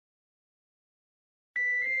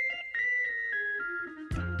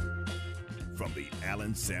from the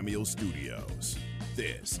Allen Samuel Studios.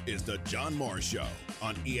 This is the John Morris Show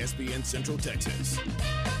on ESPN Central Texas.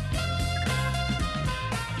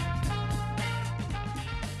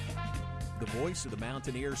 The voice of the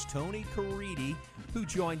Mountaineers, Tony Caridi, who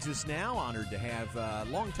joins us now. Honored to have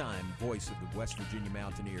longtime voice of the West Virginia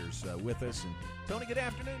Mountaineers with us. And Tony, good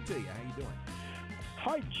afternoon to you. How you doing?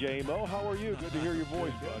 Hi, J-Mo. How are you? Good to hear your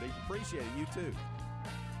voice, buddy. Appreciate it. You too.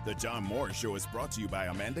 The John Morris Show is brought to you by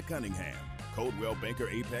Amanda Cunningham, Coldwell Banker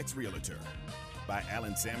Apex Realtor. By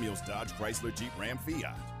Allen Samuels Dodge Chrysler Jeep Ram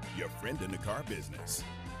Fiat, your friend in the car business.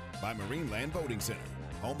 By Marineland Boating Center,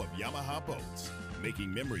 home of Yamaha boats,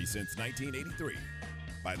 making memories since 1983.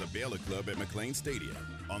 By the Baylor Club at McLean Stadium,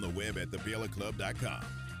 on the web at thebaylorclub.com.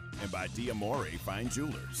 And by D'Amore Fine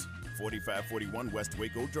Jewelers, 4541 West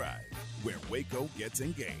Waco Drive, where Waco gets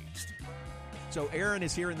engaged. So Aaron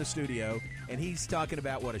is here in the studio, and he's talking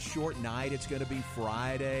about what a short night it's going to be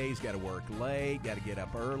Friday. He's got to work late, got to get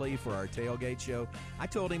up early for our tailgate show. I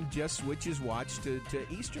told him just switch his watch to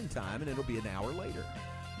Eastern time, and it'll be an hour later.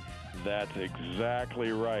 That's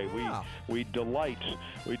exactly right. Yeah. We delight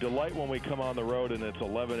when we come on the road and it's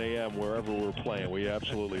 11 a.m. wherever we're playing. We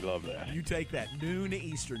absolutely love that. You take that noon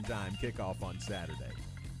Eastern time kickoff on Saturday.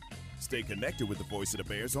 Stay connected with the Voice of the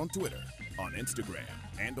Bears on Twitter, on Instagram,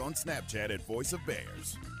 and on Snapchat at Voice of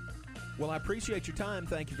Bears. Well, I appreciate your time.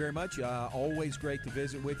 Thank you very much. Always great to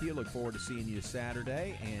visit with you. Look forward to seeing you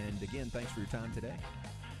Saturday. And, again, thanks for your time today.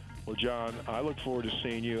 Well, John, I look forward to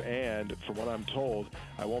seeing you, and from what I'm told,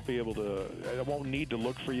 I won't need to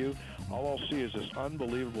look for you. All I'll see is this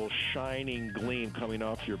unbelievable shining gleam coming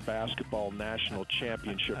off your basketball national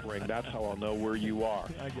championship ring. That's how I'll know where you are.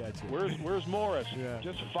 I got you. Where's Morris? Yeah.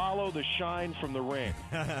 Just follow the shine from the ring.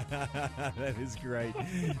 That is great.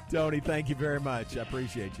 Tony, thank you very much. I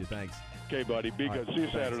appreciate you. Thanks. Okay, buddy. Be good. Right, See you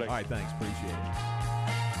thanks. Saturday. All right, thanks. Appreciate it.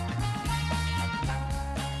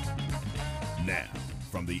 Now,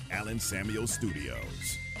 from the Allen Samuel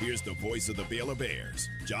Studios, here's the voice of the Baylor Bears,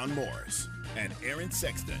 John Morris and Aaron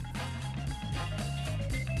Sexton.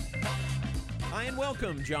 Hi, and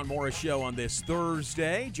welcome, John Morris Show on this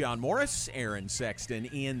Thursday. John Morris, Aaron Sexton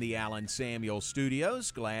in the Allen Samuel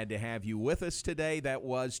Studios. Glad to have you with us today. That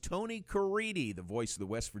was Tony Caridi, the voice of the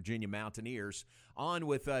West Virginia Mountaineers, on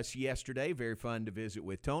with us yesterday. Very fun to visit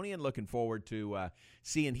with Tony, and looking forward to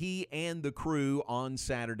seeing he and the crew on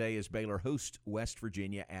Saturday as Baylor hosts West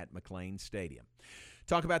Virginia at McLean Stadium.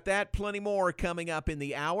 Talk about that, plenty more coming up in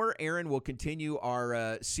the hour. Aaron will continue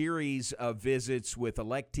our series of visits with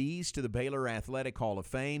electees to the Baylor Athletic Hall of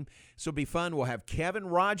Fame. So it'll be fun. We'll have Kevin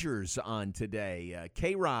Rogers on today.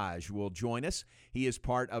 K-Raj will join us. He is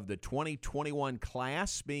part of the 2021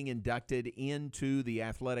 class being inducted into the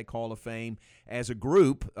Athletic Hall of Fame as a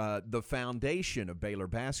group, the foundation of Baylor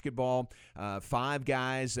basketball. 5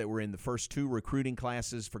 guys that were in the first 2 recruiting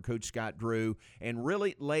classes for Coach Scott Drew and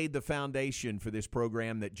really laid the foundation for this program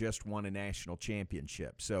that just won a national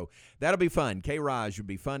championship. So that'll be fun. K-Raj will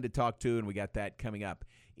be fun to talk to, and we got that coming up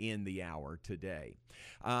in the hour today.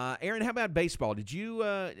 Aaron, how about baseball?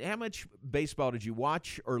 How much baseball did you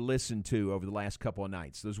watch or listen to over the last couple of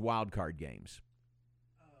nights, those wild card games?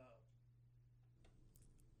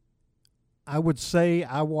 I would say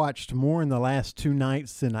I watched more in the last 2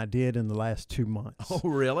 nights than I did in the last 2 months. Oh,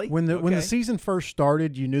 really? When the season first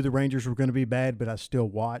started, you knew the Rangers were going to be bad, but I still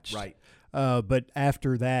watched. Right. But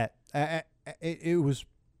after that, it was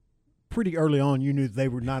pretty early on. You knew they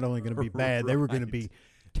were not only going to be bad, they were going to be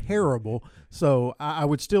terrible. So I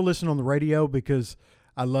would still listen on the radio because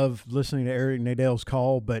I love listening to Eric Nadell's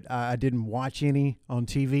call, but I didn't watch any on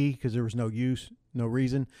TV because there was no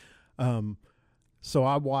reason. So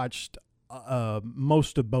I watched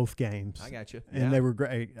most of both games. I got you. And they were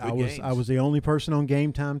great. I was the only person on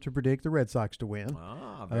Game Time to predict the Red Sox to win.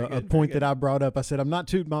 Very good, a point that I brought up. I said, I'm not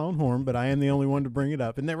tooting my own horn, but I am the only one to bring it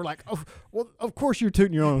up. And they were like, oh, well, of course you're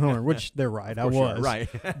tooting your own horn, which they're right. I was. Right.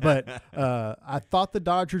 But I thought the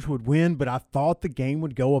Dodgers would win, but I thought the game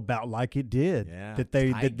would go about like it did. Yeah. That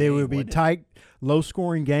they would be tight,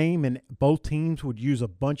 low-scoring game, and both teams would use a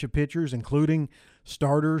bunch of pitchers, including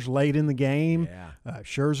starters late in the game. Yeah.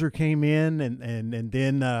 Scherzer came in, and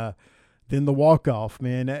then the walk-off,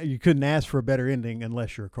 man. You couldn't ask for a better ending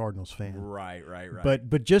unless you're a Cardinals fan. Right.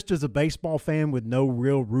 But just as a baseball fan with no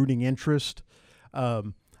real rooting interest,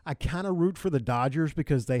 I kind of root for the Dodgers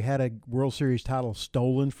because they had a World Series title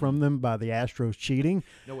stolen from them by the Astros cheating.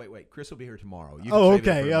 No, wait. Chris will be here tomorrow. You can Oh, save it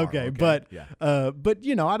for tomorrow, okay. Yeah. But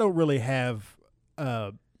you know, I don't really have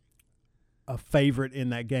a favorite in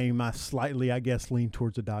that game. I slightly, I guess, lean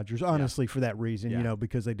towards the Dodgers, honestly, for that reason, you know,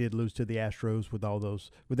 because they did lose to the Astros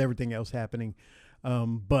with everything else happening.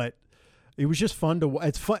 But It was just fun to.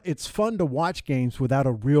 It's fun to watch games without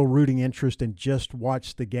a real rooting interest and just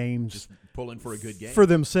watch the games. Just pulling for a good game for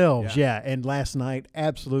themselves. Yeah. And last night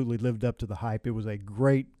absolutely lived up to the hype. It was a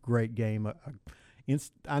great game.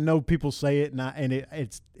 I know people say it, and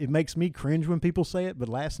it makes me cringe when people say it, but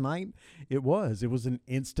last night it was an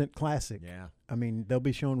instant classic. Yeah. I mean, they'll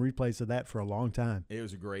be showing replays of that for a long time. It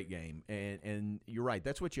was a great game, and you're right.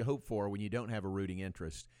 That's what you hope for when you don't have a rooting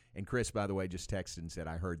interest. And Chris, by the way, just texted and said,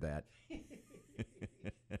 "I heard that."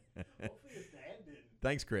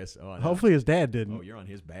 Thanks, Chris. Oh, hopefully his dad didn't. Oh, you're on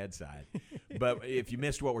his bad side. But if you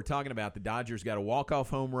missed what we're talking about, the Dodgers got a walk-off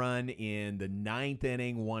home run in the 9th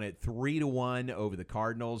inning, won it 3-1 over the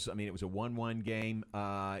Cardinals. I mean, it was a 1-1 game.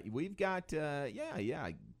 We've got,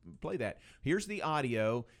 play that. Here's the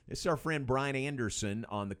audio. This is our friend Brian Anderson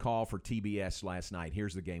on the call for TBS last night.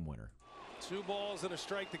 Here's the game winner. 2 balls and a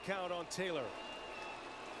strike to count on Taylor.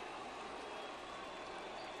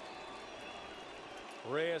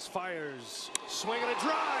 Reyes fires, swing and a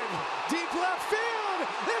drive, deep left field.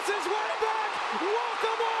 This is way back. Walk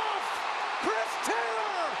him off, Chris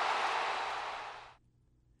Taylor.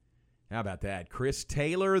 How about that? Chris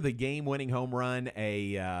Taylor, the game-winning home run,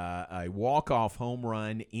 a walk-off home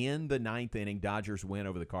run in the 9th inning. Dodgers win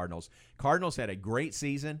over the Cardinals. Cardinals had a great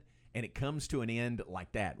season, and it comes to an end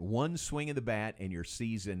like that. One swing of the bat, and your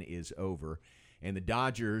season is over. And the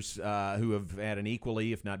Dodgers, who have had an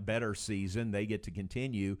equally, if not better, season, they get to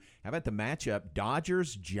continue. How about the matchup?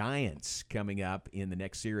 Dodgers-Giants coming up in the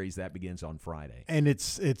next series. That begins on Friday. And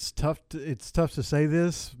it's tough to say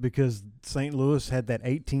this because St. Louis had that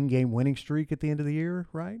 18-game winning streak at the end of the year,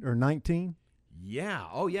 right? Or 19? Yeah.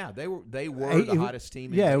 Oh, yeah. They were the hottest team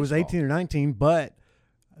in baseball. Yeah, it was 18 or 19, but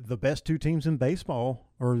the best 2 teams in baseball,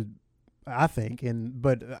 or I think,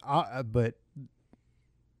 but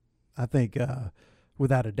I think,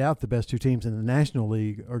 without a doubt, the best 2 teams in the National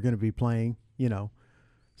League are going to be playing,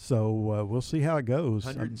 So we'll see how it goes.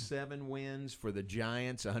 107 wins for the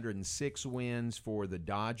Giants, 106 wins for the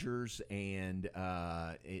Dodgers, and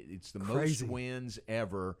it's the Crazy. most wins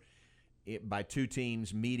ever by 2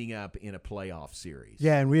 teams meeting up in a playoff series.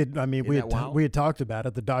 Yeah, and we had talked about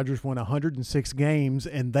it. The Dodgers won 106 games,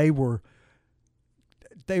 and they were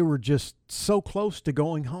just so close to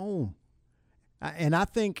going home. And I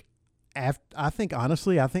think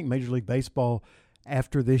honestly, Major League Baseball,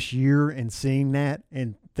 after this year and seeing that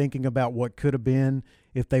and thinking about what could have been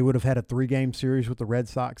if they would have had a 3-game series with the Red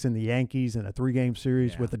Sox and the Yankees and a 3-game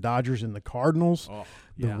series with the Dodgers and the Cardinals,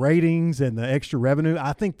 the ratings and the extra revenue,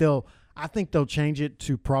 I think they'll change it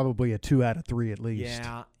to probably a 2 out of 3 at least.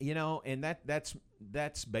 Yeah, and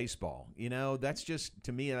that's baseball. That's just,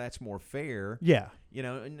 to me, that's more fair. Yeah.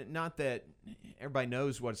 Not that everybody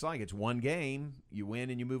knows what it's like. It's one game, you win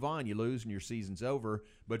and you move on, you lose and your season's over.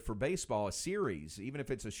 But for baseball, a series, even if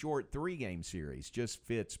it's a short 3-game series, just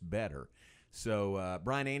fits better. So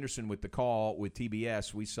Brian Anderson with the call with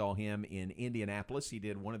TBS, we saw him in Indianapolis. He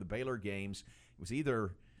did one of the Baylor games. It was either,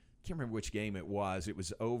 I can't remember which game it was. It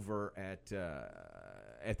was over at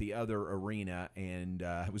the other arena, and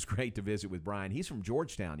it was great to visit with Brian. He's from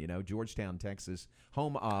Georgetown, Georgetown, Texas,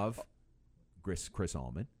 home of Chris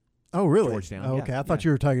Allman. Oh, really? Georgetown. Oh, okay. I thought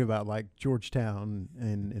you were talking about like Georgetown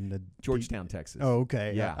and the Georgetown, Texas. Oh,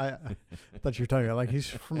 okay. Yeah. I thought you were talking about like he's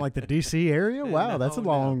from like the D.C. area. Wow, that's a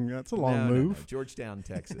long move. No. Georgetown,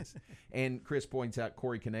 Texas. And Chris points out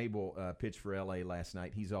Corey Knable pitched for L.A. last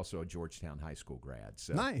night. He's also a Georgetown High School grad.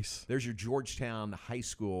 So nice. There's your Georgetown High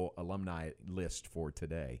School alumni list for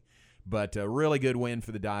today. But a really good win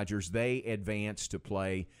for the Dodgers. They advance to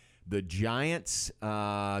play the Giants.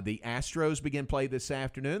 The Astros begin play this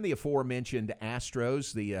afternoon. The aforementioned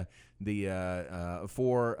Astros, the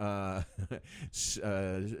 4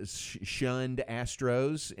 shunned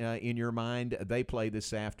Astros in your mind, they play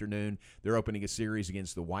this afternoon. They're opening a series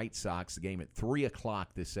against the White Sox. The game at 3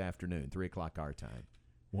 o'clock this afternoon, 3 o'clock our time.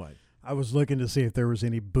 What? I was looking to see if there was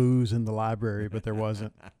any booze in the library, but there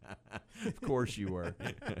wasn't. Of course you were.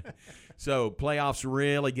 So playoffs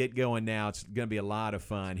really get going now. It's going to be a lot of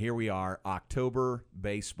fun. Here we are, October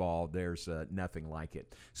baseball. There's nothing like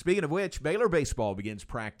it. Speaking of which, Baylor baseball begins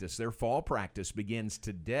practice. Their fall practice begins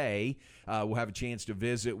today. We'll have a chance to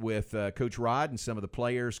visit with Coach Rod and some of the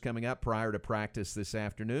players coming up prior to practice this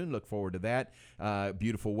afternoon. Look forward to that.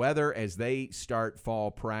 Beautiful weather as they start fall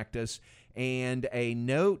practice. And a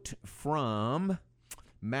note from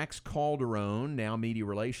Max Calderon, now media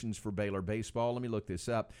relations for Baylor baseball. Let me look this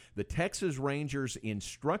up. The Texas Rangers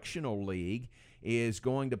Instructional League is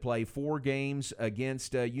going to play 4 games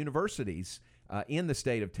against universities in the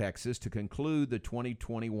state of Texas to conclude the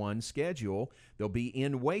 2021 schedule. They'll be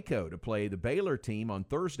in Waco to play the Baylor team on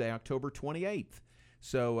Thursday, October 28th.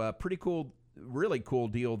 So pretty cool really cool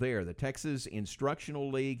deal there. The Texas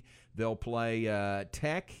Instructional League, they'll play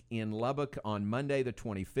Tech in Lubbock on Monday the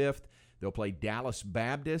 25th. They'll play Dallas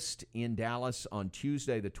Baptist in Dallas on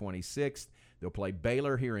Tuesday the 26th. They'll play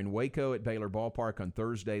Baylor here in Waco at Baylor Ballpark on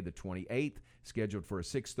Thursday the 28th, scheduled for a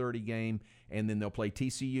 6:30 game. And then they'll play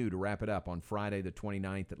TCU to wrap it up on Friday the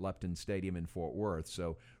 29th at Lupton Stadium in Fort Worth.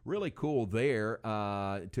 So really cool there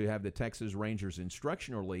to have the Texas Rangers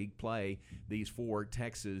Instructional League play these 4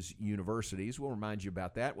 Texas universities. We'll remind you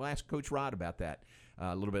about that. We'll ask Coach Rod about that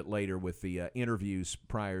a little bit later with the interviews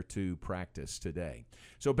prior to practice today.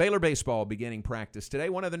 So Baylor baseball beginning practice today.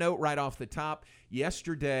 One other note right off the top,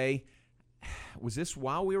 yesterday – was this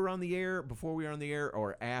while we were on the air, before we were on the air,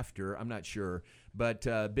 or after? I'm not sure. But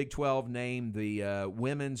Big 12 named the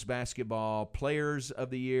women's basketball players of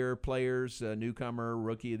the year, newcomer,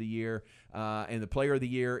 rookie of the year. And the player of the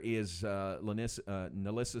year is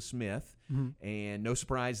Nalissa Smith. Mm-hmm. And no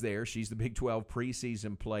surprise there. She's the Big 12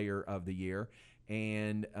 preseason player of the year.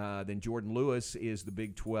 And then Jordan Lewis is the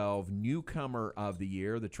Big 12 newcomer of the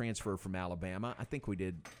year, the transfer from Alabama. I think we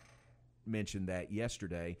did mention that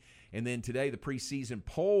yesterday. And then today the preseason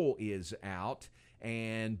poll is out,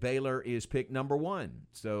 and Baylor is picked number 1.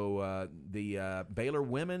 So the Baylor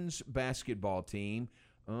women's basketball team,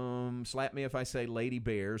 slap me if I say Lady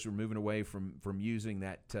Bears, we're moving away from using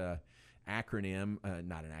that acronym,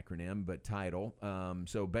 not an acronym, but title.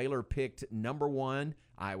 So Baylor picked number 1.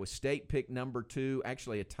 Iowa State picked number 2.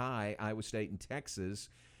 Actually a tie, Iowa State and Texas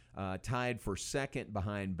tied for second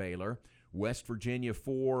behind Baylor. West Virginia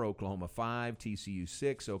 4, Oklahoma 5, TCU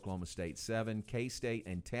 6, Oklahoma State 7, K-State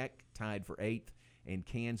and Tech tied for 8th, and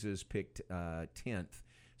Kansas picked 10th.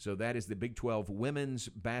 So that is the Big 12 women's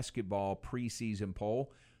basketball preseason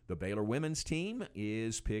poll. The Baylor women's team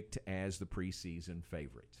is picked as the preseason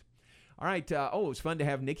favorite. All right. It was fun to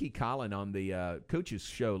have Nikki Collin on the coaches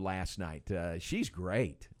show last night. She's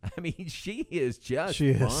great. I mean, she is just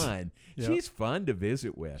fun. Yep. She's fun to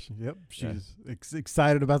visit with. Yep. She's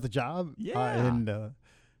excited about the job. Yeah.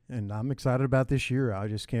 And I'm excited about this year. I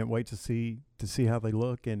just can't wait to see how they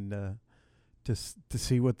look and to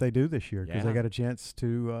see what they do this year, because they got a chance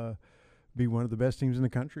to be one of the best teams in the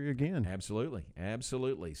country again. Absolutely.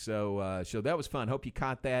 So that was fun. Hope you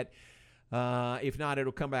caught that. If not,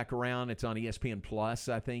 it'll come back around. It's on ESPN Plus.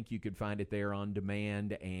 I think you could find it there on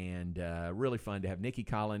demand, and really fun to have Nikki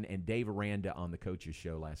Collin and Dave Aranda on the coaches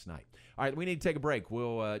show last night. All right, we need to take a break.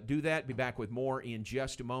 We'll do that, be back with more in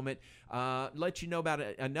just a moment. Let you know about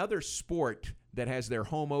another sport that has their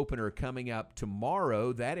home opener coming up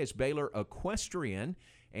tomorrow. That is Baylor Equestrian,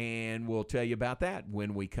 and we'll tell you about that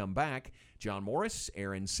when we come back. John Morris,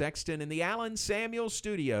 Aaron Sexton in the Allen Samuel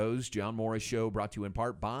Studios. John Morris Show brought to you in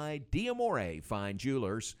part by Diamore Fine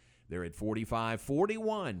Jewelers. They're at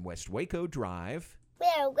 4541 West Waco Drive.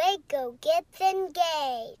 Where Waco gets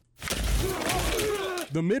engaged.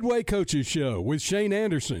 The Midway Coaches Show with Shane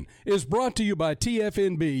Anderson is brought to you by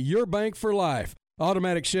TFNB, Your Bank for Life,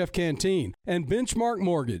 Automatic Chef Canteen, and Benchmark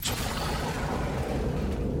Mortgage.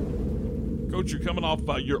 Coach, you're coming off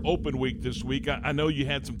your open week this week. I know you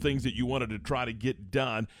had some things that you wanted to try to get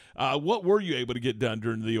done. What were you able to get done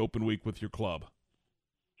during the open week with your club?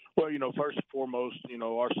 Well, first and foremost,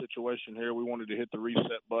 our situation here, we wanted to hit the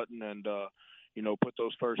reset button and, put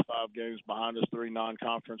those first 5 games behind us, 3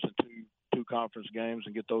 non-conference and two conference games,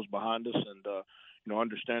 and get those behind us and,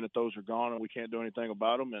 understand that those are gone and we can't do anything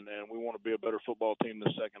about them, and we want to be a better football team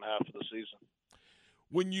the second half of the season.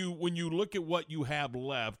 When you look at what you have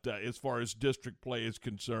left as far as district play is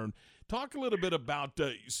concerned, talk a little bit about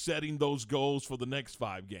setting those goals for the next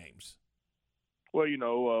 5 games. Well,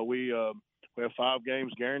 we have 5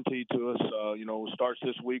 games guaranteed to us. It starts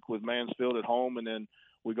this week with Mansfield at home, and then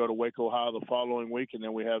we go to Waco High the following week, and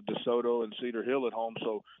then we have DeSoto and Cedar Hill at home.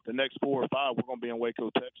 So the next 4 or 5, we're going to be in Waco,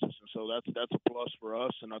 Texas, and so that's a plus for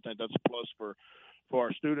us, and I think that's a plus for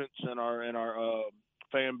our students and our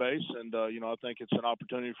fan base, and I think it's an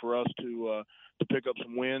opportunity for us to pick up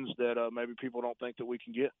some wins that maybe people don't think that we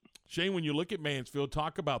can get. Shane, when you look at Mansfield,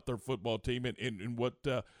 talk about their football team and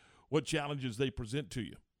what challenges they present to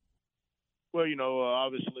you. Well,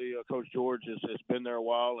 obviously Coach George has been there a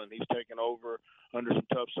while, and he's taken over under some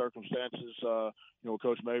tough circumstances.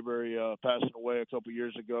 Coach Mayberry passing away a couple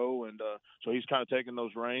years ago, and so he's kind of taken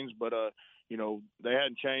those reins. But they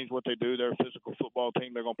hadn't changed what they do. They're a physical football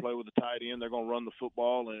team. They're going to play with the tight end. They're going to run the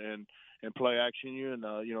football and play action you, and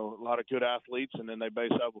a lot of good athletes. And then they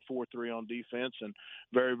base out a 4-3 on defense, and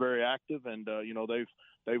very, very active. And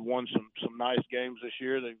they've won some nice games this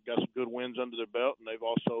year. They've got some good wins under their belt, and they've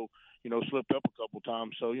also slipped up a couple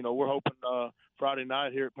times. So we're hoping Friday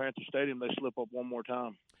night here at Panther Stadium they slip up one more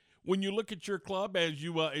time. when you look at your club as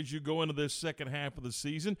you go into this second half of the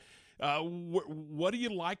season, what do you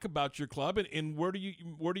like about your club, and where do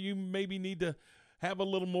you maybe need to have a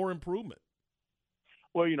little more improvement?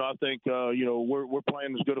 Well, I think we're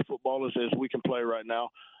playing as good a football as we can play right now.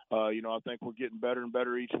 I think we're getting better and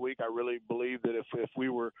better each week. I really believe that if we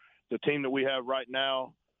were the team that we have right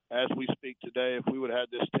now, as we speak today, if we would have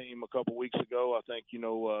had this team a couple weeks ago, I think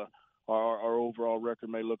our overall record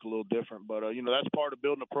may look a little different. But that's part of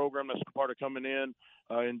building a program. That's part of coming in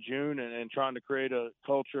June and trying to create a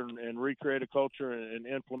culture and recreate a culture and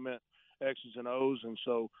implement X's and O's. And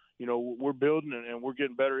so we're building and we're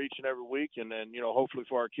getting better each and every week. And then hopefully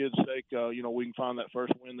for our kids' sake, we can find that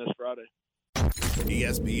first win this Friday.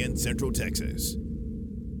 ESPN Central Texas.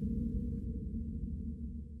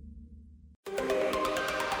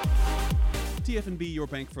 TFNB Your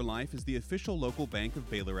Bank for Life is the official local bank of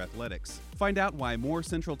Baylor Athletics. Find out why more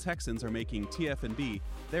Central Texans are making TFNB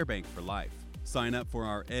their bank for life. Sign up for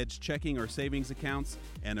our Edge checking or savings accounts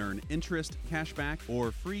and earn interest, cashback,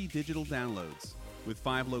 or free digital downloads. With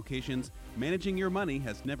 5 locations, managing your money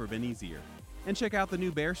has never been easier. And check out the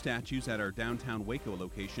new bear statues at our downtown Waco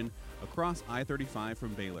location across I-35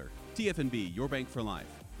 from Baylor. TFNB Your Bank for Life.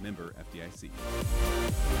 Member FDIC.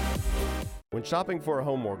 When shopping for a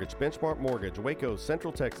home mortgage, Benchmark Mortgage, Waco,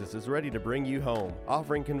 Central Texas is ready to bring you home,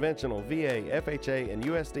 offering conventional VA, FHA, and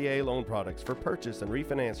USDA loan products for purchase and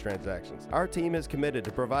refinance transactions. Our team is committed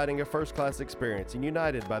to providing a first-class experience and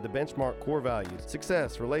united by the Benchmark core values: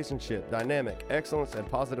 success, relationship, dynamic, excellence,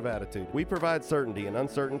 and positive attitude. We provide certainty in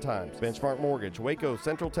uncertain times. Benchmark Mortgage, Waco,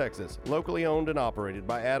 Central Texas, locally owned and operated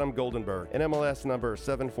by Adam Goldenberg, NMLS number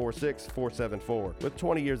 746474, with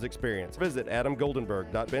 20 years experience. Visit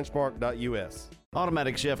adamgoldenberg.benchmark.us.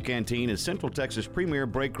 Automatic Chef Canteen is Central Texas' premier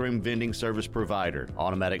break room vending service provider.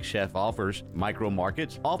 Automatic Chef offers micro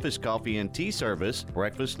markets, office coffee and tea service,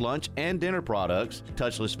 breakfast, lunch, and dinner products,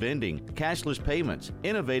 touchless vending, cashless payments,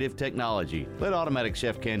 innovative technology. Let Automatic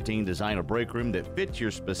Chef Canteen design a break room that fits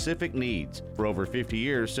your specific needs. For over 50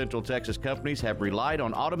 years, Central Texas companies have relied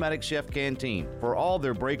on Automatic Chef Canteen for all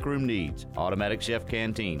their break room needs. Automatic Chef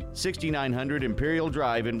Canteen, 6900 Imperial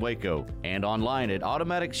Drive in Waco, and online at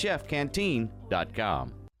automaticchefcanteen.com.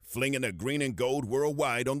 Flinging the green and gold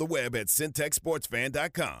worldwide on the web at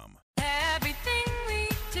syntechsportsfan.com. Everything we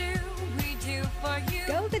do for you.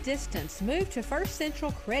 Go the distance. Move to First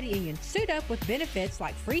Central Credit Union. Suit up with benefits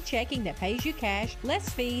like free checking that pays you cash, less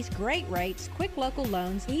fees, great rates, quick local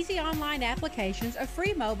loans, easy online applications, a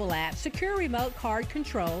free mobile app, secure remote card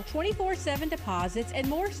control, 24/7 deposits, and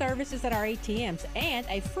more services at our ATMs, and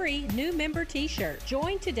a free new member t-shirt.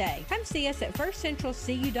 Join today. Come see us at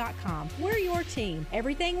firstcentralcu.com. We're your team.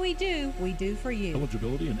 Everything we do for you.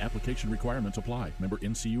 Eligibility and application requirements apply. Member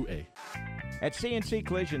NCUA. At CNC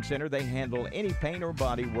Collision Center, they handle any paint or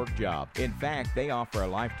body work job. In fact, they offer a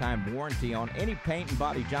lifetime warranty on any paint and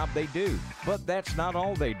body job they do. But that's not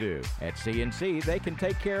all they do. At CNC, they can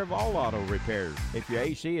take care of all auto repairs. If your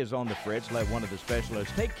AC is on the fritz, let one of the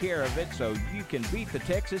specialists take care of it so you can beat the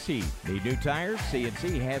Texas heat. Need new tires?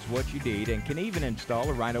 CNC has what you need and can even install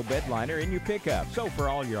a Rhino bed liner in your pickup. So for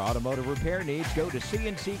all your automotive repair needs, go to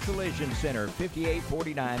CNC Collision Center,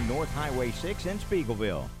 5849 North Highway 6 in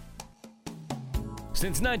Spiegelville.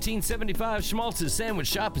 Since 1975, Schmaltz's Sandwich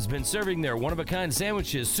Shop has been serving their one-of-a-kind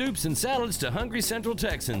sandwiches, soups, and salads to hungry Central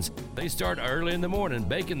Texans. They start early in the morning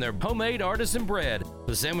baking their homemade artisan bread.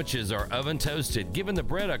 The sandwiches are oven-toasted, giving the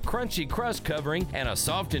bread a crunchy crust covering and a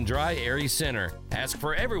soft and dry, airy center. Ask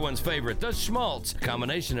for everyone's favorite, the Schmaltz, a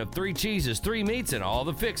combination of 3 cheeses, 3 meats, and all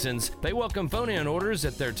the fixins. They welcome phone-in orders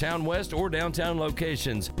at their Town West or downtown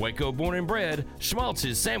locations. Waco born and bred,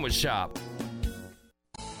 Schmaltz's Sandwich Shop.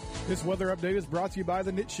 This weather update is brought to you by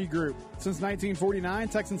the Nitsche Group. Since 1949,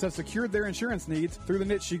 Texans have secured their insurance needs through the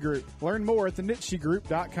Nitsche Group. Learn more at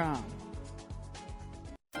thenitschegroup.com.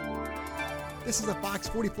 This is a Fox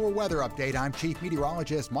 44 weather update. I'm Chief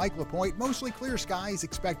Meteorologist Mike LaPointe. Mostly clear skies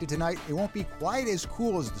expected tonight. It won't be quite as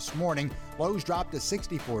cool as this morning. Lows drop to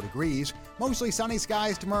 64 degrees. Mostly sunny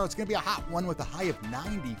skies tomorrow. It's going to be a hot one with a high of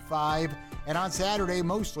 95. And on Saturday,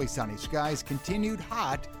 mostly sunny skies continued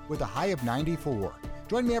hot with a high of 94.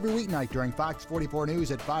 Join me every weeknight during Fox 44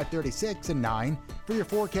 News at 5:36 and 9 for your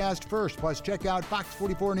forecast first. Plus, check out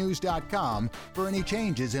fox44news.com for any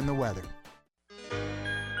changes in the weather.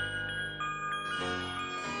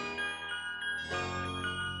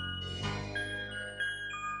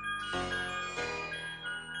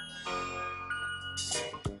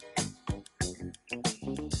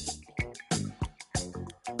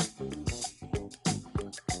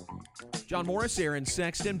 John Morris, Aaron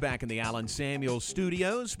Sexton, back in the Allen Samuels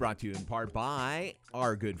studios, brought to you in part by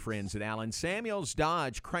our good friends at Allen Samuels,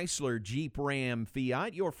 Dodge, Chrysler, Jeep, Ram,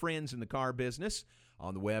 Fiat, your friends in the car business,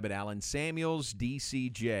 on the web at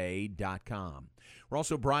allensamuelsdcj.com. We're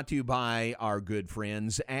also brought to you by our good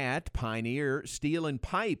friends at Pioneer Steel and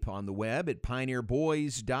Pipe, on the web at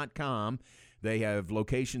pioneerboys.com. They have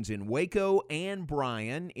locations in Waco and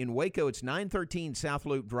Bryan. In Waco, it's 913 South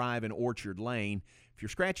Loop Drive and Orchard Lane. If you're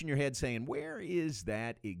scratching your head saying, where is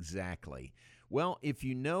that exactly? Well, if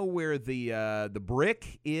you know where the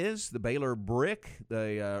brick is, the Baylor Brick,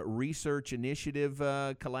 the Research Initiative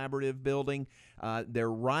Collaborative Building, they're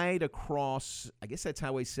right across, I guess that's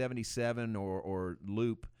Highway 77 or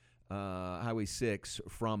Loop Highway 6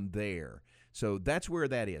 from there. So that's where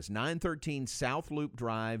that is, 913 South Loop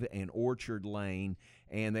Drive and Orchard Lane.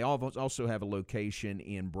 And they also have a location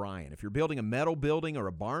in Bryan. If you're building a metal building or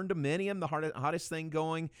a barn dominium, the hottest thing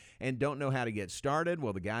going, and don't know how to get started,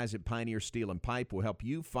 well, the guys at Pioneer Steel and Pipe will help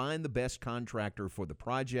you find the best contractor for the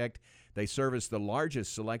project. They service the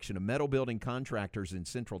largest selection of metal building contractors in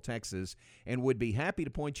Central Texas and would be happy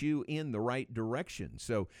to point you in the right direction.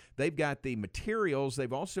 So they've got the materials.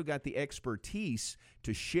 They've also got the expertise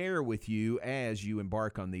to share with you as you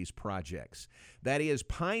embark on these projects. That is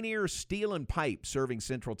Pioneer Steel and Pipe, serving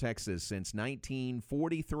Central Texas since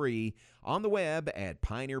 1943, on the web at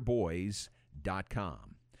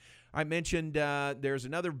pioneerboys.com. I mentioned there's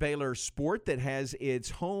another Baylor sport that has its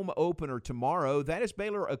home opener tomorrow. That is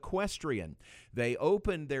Baylor Equestrian. They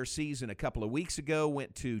opened their season a couple of weeks ago,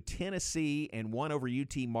 went to Tennessee and won over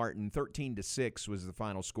UT Martin. 13-6 was the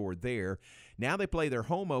final score there. Now they play their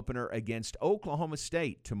home opener against Oklahoma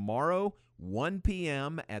State tomorrow, 1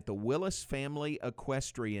 p.m. at the Willis Family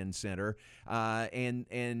Equestrian Center.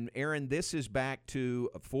 And Aaron, this is back to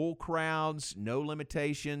full crowds, no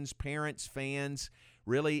limitations, parents, fans.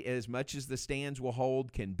 Really, as much as the stands will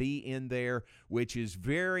hold, can be in there, which is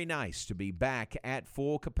very nice to be back at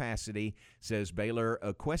full capacity, says Baylor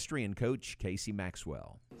equestrian coach Casey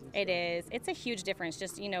Maxwell. It is. It's a huge difference.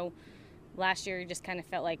 Just, last year you just kind of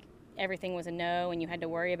felt like everything was a no and you had to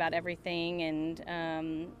worry about everything and,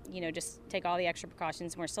 just take all the extra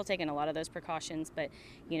precautions. And we're still taking a lot of those precautions. But,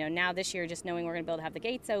 now this year just knowing we're going to be able to have the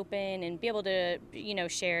gates open and be able to,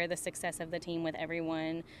 share the success of the team with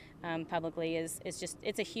everyone publicly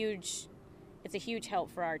it's a huge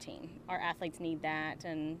help for our team. Our athletes need that,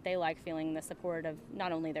 and they like feeling the support of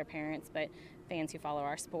not only their parents but fans who follow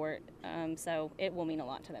our sport. So it will mean a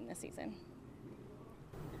lot to them this season.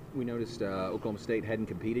 We noticed Oklahoma State hadn't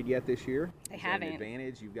competed yet this year. They haven't. An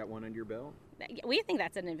advantage? You've got one under your belt? We think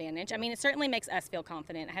that's an advantage. I mean, it certainly makes us feel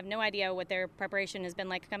confident. I have no idea what their preparation has been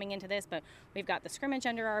like coming into this, but we've got the scrimmage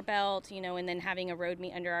under our belt, and then having a road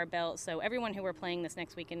meet under our belt. So everyone who we're playing this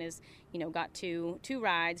next weekend is, got two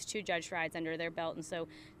judged rides under their belt. And so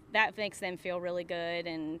that makes them feel really good.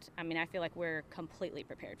 And, I feel like we're completely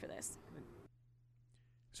prepared for this.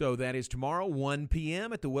 So that is tomorrow, 1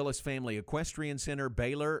 p.m. at the Willis Family Equestrian Center.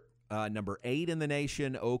 Baylor, number 8 in the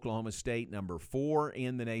nation. Oklahoma State, number 4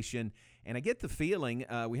 in the nation. And I get the feeling,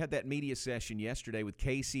 we had that media session yesterday with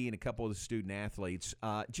Casey and a couple of the student athletes,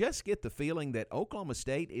 just get the feeling that Oklahoma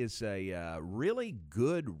State is a really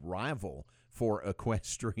good rival for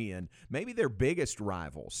equestrian, maybe their biggest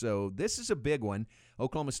rival. So this is a big one.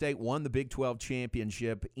 Oklahoma State won the Big 12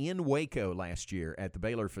 championship in Waco last year at the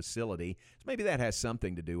Baylor facility. So maybe that has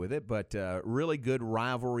something to do with it, but really good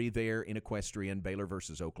rivalry there in equestrian, Baylor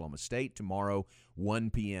versus Oklahoma State tomorrow,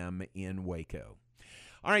 1 p.m. in Waco.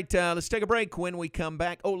 All right, let's take a break. When we come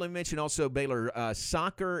back, let me mention also Baylor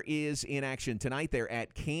soccer is in action tonight. They're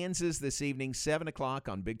at Kansas this evening, 7 o'clock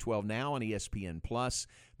on Big 12 Now on ESPN+.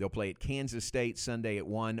 They'll play at Kansas State Sunday at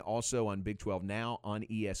 1, also on Big 12 Now on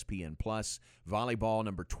ESPN+. Volleyball,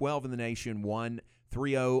 number 12 in the nation, won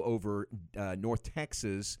 3-0 over North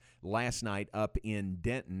Texas last night up in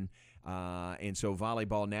Denton. And so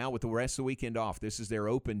volleyball now with the rest of the weekend off. This is their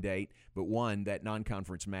open date, but won that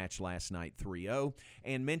non-conference match last night 3-0.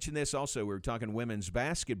 And mention this also, we were talking women's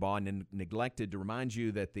basketball and neglected to remind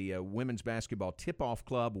you that the Women's Basketball Tip-Off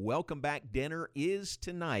Club Welcome Back Dinner is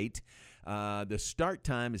tonight. The start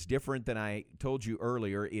time is different than I told you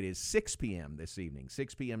earlier. It is 6 p.m. this evening,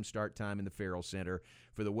 6 p.m. start time in the Farrell Center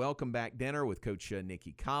for the Welcome Back Dinner with Coach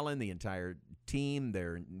Nikki Collin, the entire team,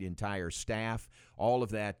 their entire staff, all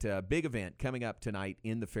of that big event coming up tonight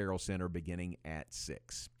in the Farrell Center beginning at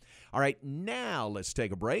 6. All right, now let's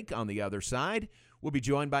take a break. On the other side, we'll be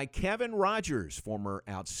joined by Kevin Rogers, former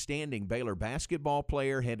outstanding Baylor basketball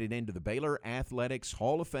player, headed into the Baylor Athletics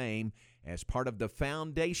Hall of Fame as part of the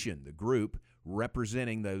foundation, the group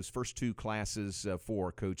representing those first two classes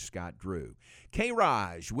for Coach Scott Drew.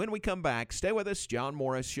 K-Raj, when we come back, stay with us. John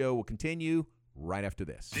Morris Show will continue right after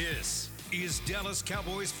this. This is Dallas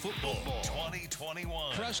Cowboys football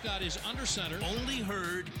 2021. Prescott is under center. Only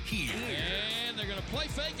heard here. And they're going to play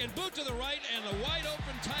fake and boot to the right, and the wide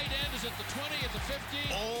open tight end is at the 20, at the 15.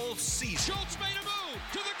 All season. Schultz made a move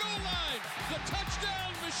to the goal line. The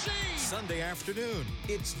touchdown machine. Sunday afternoon,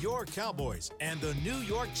 it's your Cowboys and the New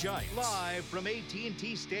York Giants. Live from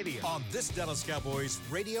AT&T Stadium. On this Dallas Cowboys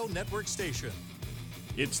radio network station.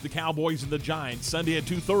 It's the Cowboys and the Giants, Sunday at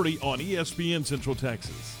 2:30 on ESPN Central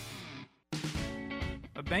Texas.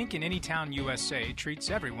 A bank in any town USA treats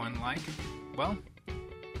everyone like, well,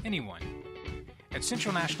 anyone. At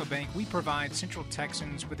Central National Bank, we provide Central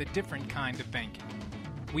Texans with a different kind of banking.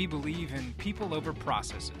 We believe in people over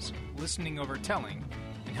processes, listening over telling,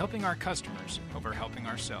 and helping our customers over helping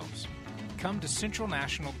ourselves. Come to Central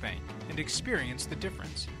National Bank and experience the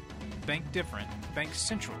difference. Bank different. Bank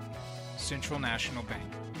Central. Central National Bank.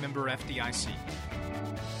 Member FDIC.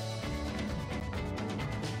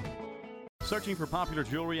 Searching for popular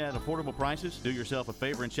jewelry at affordable prices? Do yourself a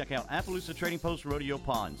favor and check out Appaloosa Trading Post Rodeo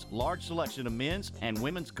Ponds. Large selection of men's and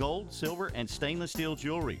women's gold, silver, and stainless steel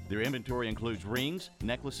jewelry. Their inventory includes rings,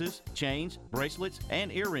 necklaces, chains, bracelets,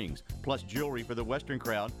 and earrings, plus jewelry for the Western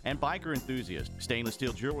crowd and biker enthusiasts. Stainless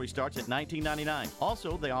steel jewelry starts at $19.99.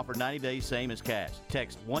 Also, they offer 90 days same as cash.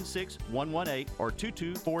 Text 16118 or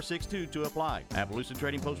 22462 to apply. Appaloosa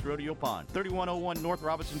Trading Post Rodeo Pond, 3101 North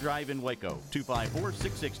Robinson Drive in Waco,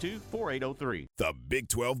 254-662-4803. The Big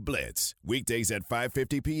 12 Blitz, weekdays at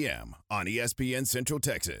 5:50 p.m. on ESPN Central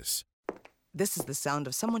Texas. This is the sound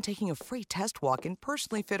of someone taking a free test walk in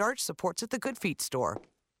personally fit arch supports at the Good Feet store.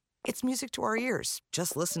 It's music to our ears.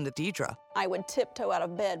 Just listen to Deidre. I would tiptoe out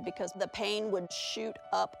of bed because the pain would shoot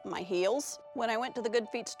up my heels. When I went to the Good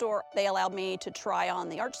Feet store, they allowed me to try on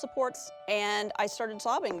the arch supports, and I started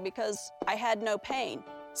sobbing because I had no pain.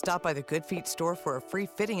 Stop by the Good Feet store for a free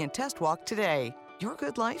fitting and test walk today. Your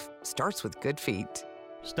good life starts with Good Feet.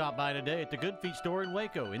 Stop by today at the Good Feet store in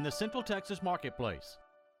Waco in the Central Texas Marketplace.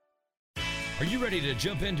 Are you ready to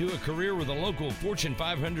jump into a career with a local Fortune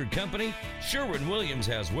 500 company? Sherwin-Williams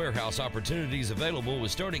has warehouse opportunities available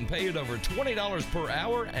with starting pay at over $20 per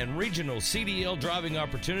hour and regional CDL driving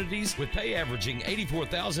opportunities with pay averaging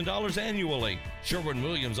 $84,000 annually.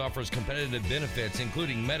 Sherwin-Williams offers competitive benefits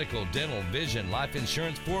including medical, dental, vision, life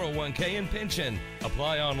insurance, 401k, and pension.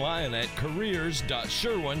 Apply online at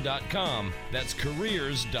careers.sherwin.com. That's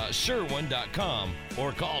careers.sherwin.com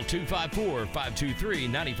or call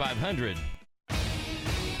 254-523-9500.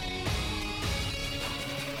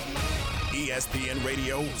 ESPN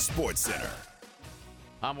Radio Sports Center.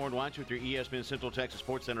 I'm Warren Weitz with your ESPN Central Texas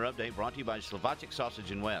Sports Center update brought to you by Slovacek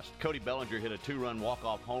Sausage and West. Cody Bellinger hit a 2-run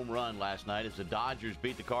walk-off home run last night as the Dodgers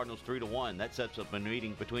beat the Cardinals 3-1. That sets up a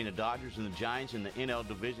meeting between the Dodgers and the Giants in the NL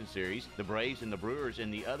Division Series, the Braves and the Brewers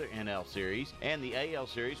in the other NL Series, and the AL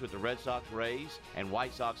Series with the Red Sox Rays and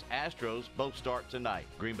White Sox Astros both start tonight.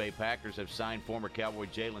 Green Bay Packers have signed former Cowboy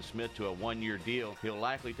Jalen Smith to a one-year deal. He'll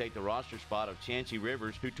likely take the roster spot of Chancey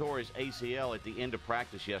Rivers, who tore his ACL at the end of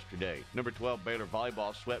practice yesterday. Number 12 Baylor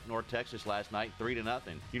Volleyball swept North Texas last night 3-0.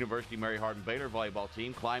 University Mary Hardin Baylor volleyball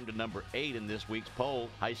team climbed to number 8 in this week's poll.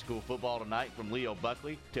 High school football tonight from Leo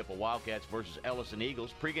Buckley. Tipple Wildcats versus Ellison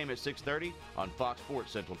Eagles. Pregame at 6:30 on Fox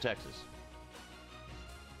Sports Central Texas.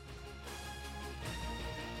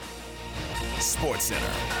 Sports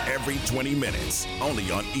Center, every 20 minutes,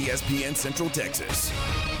 only on ESPN Central Texas.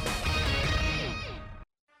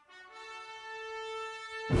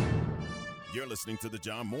 You're listening to the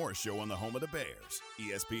John Morris Show on the home of the Bears,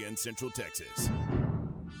 ESPN Central Texas.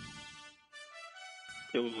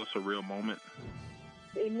 It was a surreal moment.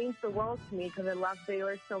 It means the world to me because I love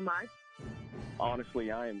Baylor so much.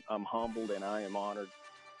 Honestly, I'm humbled and I am honored.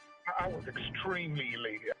 I was extremely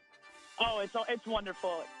elated. Oh, it's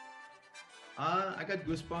wonderful. I got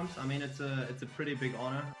goosebumps. I mean, it's a pretty big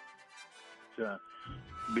honor. It's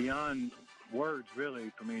beyond words,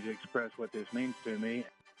 really, for me to express what this means to me.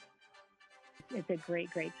 It's a great,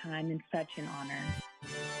 great time and such an honor.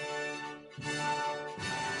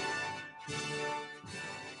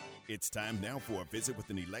 It's time now for a visit with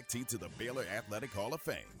an electee to the Baylor Athletic Hall of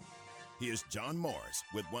Fame. Here's John Morris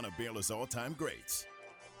with one of Baylor's all-time greats.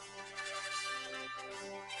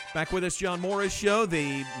 Back with us, John Morris Show.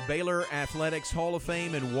 The Baylor Athletics Hall of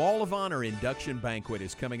Fame and Wall of Honor induction banquet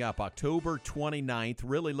is coming up October 29th.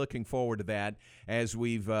 Really looking forward to that. As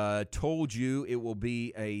we've told you, it will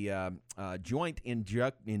be a joint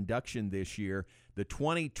induction this year. The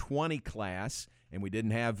 2020 class and we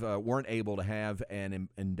weren't able to have an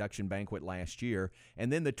induction banquet last year.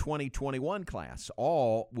 And then the 2021 class,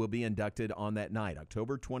 all will be inducted on that night,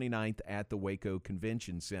 October 29th at the Waco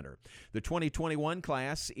Convention Center. The 2021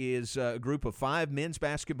 class is a group of 5 men's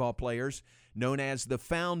basketball players known as the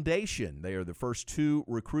Foundation. They are the first 2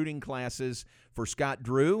 recruiting classes for Scott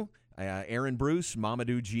Drew. Aaron Bruce,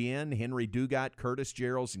 Mamadou Gien, Henry Dugat, Curtis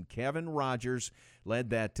Geralds, and Kevin Rogers led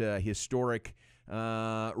that historic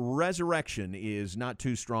resurrection is not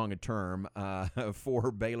too strong a term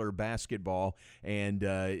for Baylor basketball, and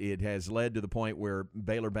it has led to the point where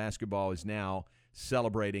Baylor basketball is now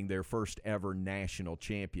celebrating their first ever national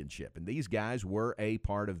championship. And these guys were a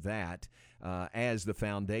part of that as the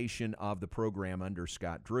foundation of the program under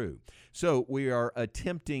Scott Drew. So we are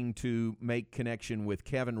attempting to make connection with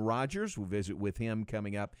Kevin Rogers. We'll visit with him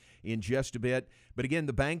coming up in just a bit. But again,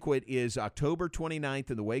 the banquet is October 29th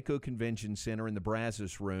in the Waco Convention Center in the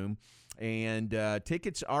Brazos Room. And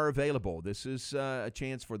tickets are available. This is a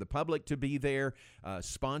chance for the public to be there.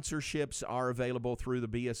 Sponsorships are available through the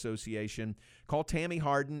Bee Association. Call Tammy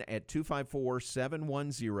Harden at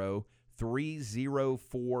 254-710-3045.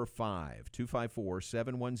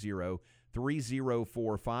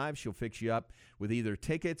 254-710-3045. She'll fix you up with either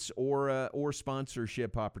tickets or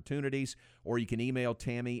sponsorship opportunities. Or you can email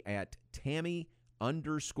Tammy at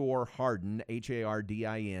Tammy_Harden, Hardin,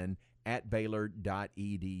 at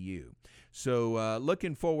Baylor.edu. So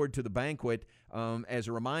looking forward to the banquet. As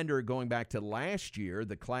a reminder, going back to last year,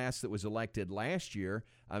 the class that was elected last year,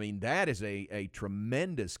 I mean, that is a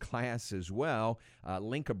tremendous class as well.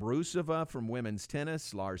 Linka Brusova from women's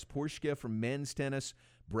tennis, Lars Pushka from men's tennis,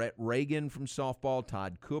 Brett Reagan from softball,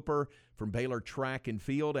 Todd Cooper from Baylor track and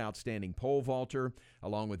field, outstanding pole vaulter,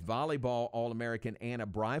 along with volleyball All-American Anna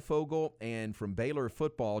Breifogel, and from Baylor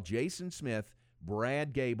football, Jason Smith,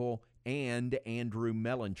 Brad Gable, and Andrew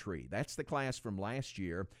Melantree. That's the class from last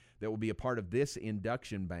year that will be a part of this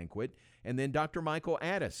induction banquet. And then Dr. Michael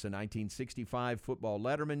Addis, a 1965 football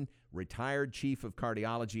letterman, retired chief of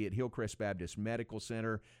cardiology at Hillcrest Baptist Medical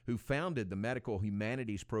Center, who founded the Medical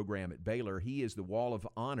Humanities program at Baylor. He is the Wall of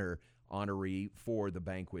Honor honoree for the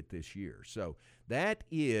banquet this year. So that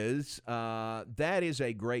is a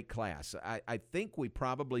great class. I think we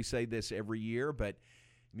probably say this every year, but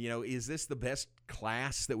you know, is this the best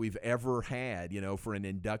class that we've ever had, for an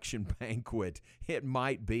induction banquet? It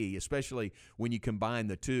might be, especially when you combine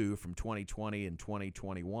the two from 2020 and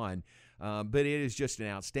 2021. But it is just an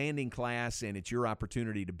outstanding class, and it's your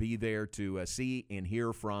opportunity to be there to see and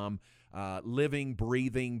hear from living,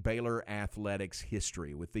 breathing Baylor athletics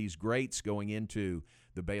history with these greats going into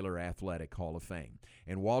the Baylor Athletic Hall of Fame.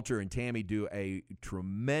 And Walter and Tammy do a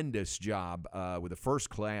tremendous job with a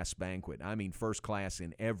first-class banquet. I mean, first class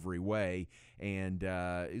in every way. And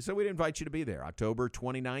so we'd invite you to be there. October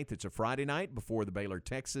 29th, it's a Friday night before the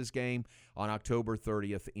Baylor-Texas game on October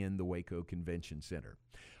 30th in the Waco Convention Center.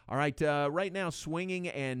 All right, right now, swinging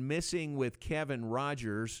and missing with Kevin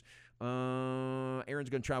Rogers. Aaron's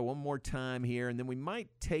going to try one more time here, and then we might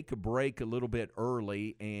take a break a little bit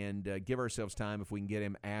early and give ourselves time if we can get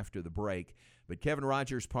him after the break. But Kevin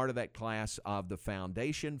Rogers, part of that class of the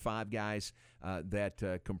Foundation, 5 guys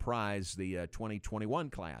that comprise the 2021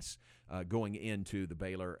 class going into the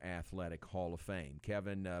Baylor Athletic Hall of Fame.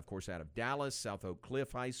 Kevin, of course, out of Dallas, South Oak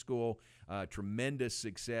Cliff High School, tremendous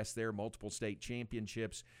success there, multiple state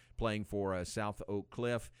championships, playing for South Oak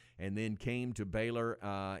Cliff, and then came to Baylor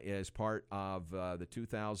as part of the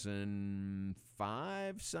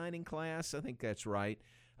 2005 signing class. I think that's right.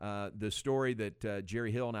 The story that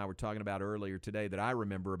Jerry Hill and I were talking about earlier today that I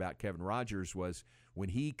remember about Kevin Rogers was when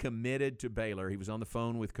he committed to Baylor, he was on the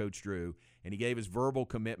phone with Coach Drew, and he gave his verbal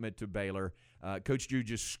commitment to Baylor. Coach Drew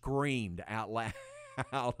just screamed out loud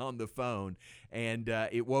out on the phone, and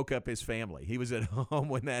it woke up his family. He was at home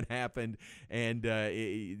when that happened, and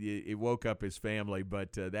it woke up his family,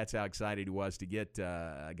 but that's how excited he was to get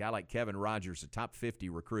a guy like Kevin Rogers, a top 50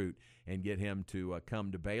 recruit, and get him to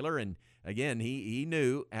come to Baylor. And again, he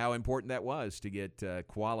knew how important that was to get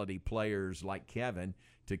quality players like Kevin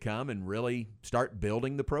to come and really start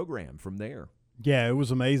building the program from there. Yeah, it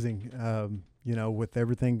was amazing. With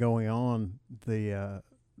everything going on,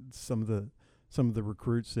 some of the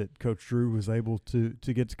recruits that Coach Drew was able to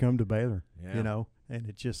get to come to Baylor, and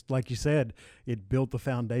it just, like you said, it built the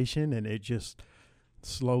foundation, and it just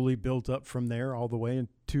slowly built up from there all the way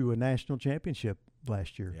into a national championship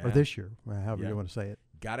last year or this year, however you want to say it.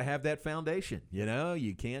 Got to have that foundation.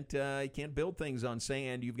 You can't build things on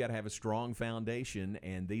sand. You've got to have a strong foundation,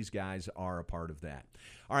 and these guys are a part of that.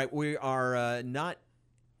 All right, we are not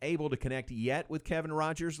able to connect yet with Kevin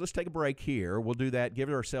Rogers. Let's take a break here. We'll do that. Give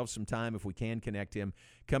ourselves some time if we can connect him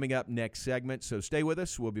coming up next segment. So stay with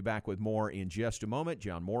us. We'll be back with more in just a moment.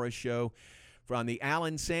 John Morris Show from the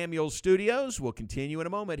Allen Samuels Studios. We'll continue in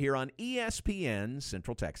a moment here on ESPN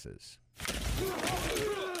Central Texas.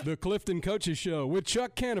 The Clifton Coaches Show with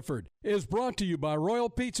Chuck Caniford is brought to you by Royal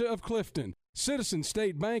Pizza of Clifton, Citizen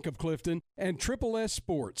State Bank of Clifton, and Triple S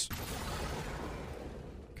Sports.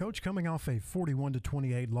 Coach, coming off a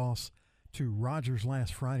 41-28 loss to Rogers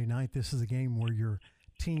last Friday night, this is a game where your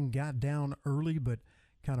team got down early but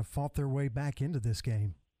kind of fought their way back into this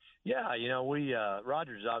game. Yeah, you know,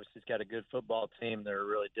 Rogers obviously has got a good football team. They're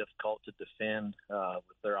really difficult to defend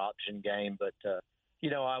with their option game. But, you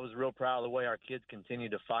know, I was real proud of the way our kids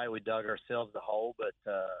continued to fight. We dug ourselves a hole, but,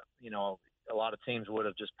 you know, a lot of teams would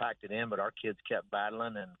have just packed it in, but our kids kept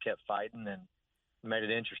battling and kept fighting and made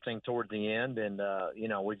it interesting toward the end. And, you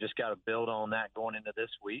know, we just got to build on that going into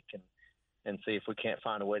this week and see if we can't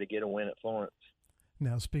find a way to get a win at Florence.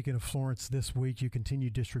 Now, speaking of Florence, this week you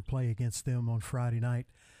continue district play against them on Friday night.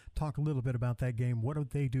 Talk a little bit about that game. What do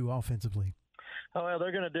they do offensively? Oh, well,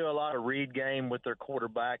 they're going to do a lot of read game with their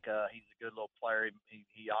quarterback. He's a good little player.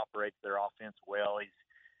 He operates their offense well. He's,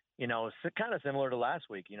 you know, it's kind of similar to last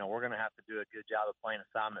week. You know, we're going to have to do a good job of playing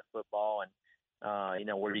assignment football. And, you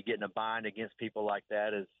know, where you get in a bind against people like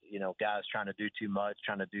that is, you know, guys trying to do too much,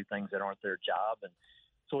 trying to do things that aren't their job. And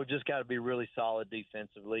so we've just got to be really solid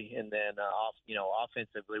defensively. And then,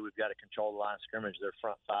 offensively, we've got to control the line of scrimmage. Their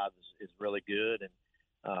front five is really good. And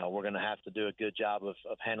we're going to have to do a good job of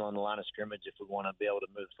handling the line of scrimmage if we want to be able to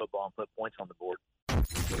move the football and put points on the board.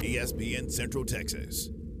 ESPN Central Texas.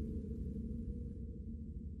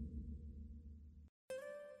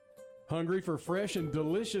 Hungry for fresh and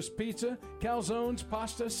delicious pizza, calzones,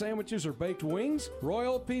 pasta, sandwiches, or baked wings?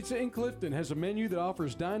 Royal Pizza in Clifton has a menu that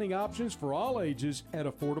offers dining options for all ages at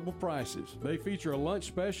affordable prices. They feature a lunch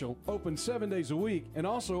special, open 7 days a week, and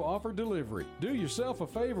also offer delivery. Do yourself a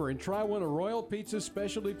favor and try one of Royal Pizza's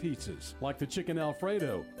specialty pizzas, like the chicken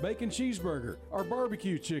Alfredo, bacon cheeseburger, or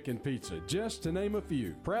barbecue chicken pizza, just to name a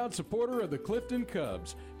few. Proud supporter of the Clifton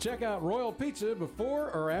Cubs. Check out Royal Pizza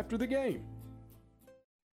before or after the game.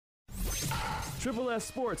 Triple S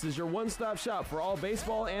Sports is your one-stop shop for all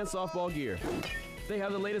baseball and softball gear. They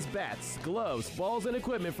have the latest bats, gloves, balls, and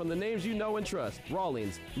equipment from the names you know and trust.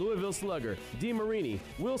 Rawlings, Louisville Slugger, DeMarini,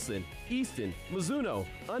 Wilson, Easton, Mizuno,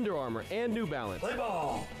 Under Armour, and New Balance. Play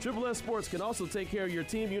ball! Triple S Sports can also take care of your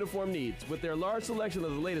team uniform needs with their large selection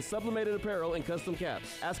of the latest sublimated apparel and custom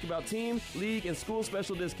caps. Ask about team, league, and school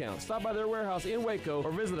special discounts. Stop by their warehouse in Waco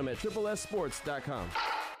or visit them at triplessports.com.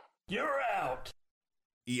 You're out!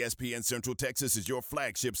 ESPN Central Texas is your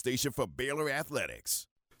flagship station for Baylor Athletics.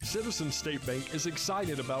 Citizen State Bank is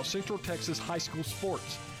excited about Central Texas high school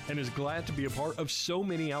sports and is glad to be a part of so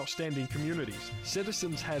many outstanding communities.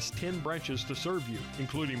 Citizens has 10 branches to serve you,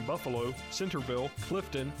 including Buffalo, Centerville,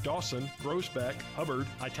 Clifton, Dawson, Groesbeck, Hubbard,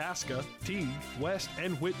 Itasca, Teague, West,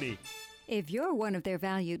 and Whitney. If you're one of their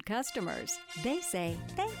valued customers, they say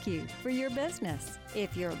thank you for your business.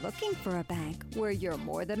 If you're looking for a bank where you're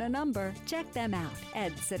more than a number, check them out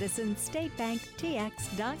at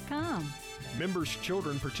citizenstatebanktx.com. Members'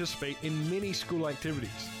 children participate in many school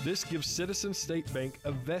activities. This gives Citizen State Bank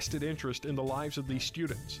a vested interest in the lives of these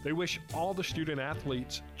students. They wish all the student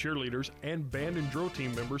athletes, cheerleaders, and band and drill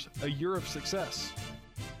team members a year of success.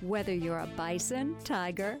 Whether you're a bison,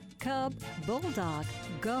 tiger, cub, bulldog,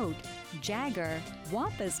 goat, jagger,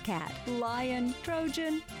 wampus cat, lion,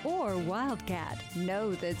 Trojan, or wildcat,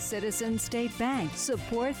 know that Citizen State Bank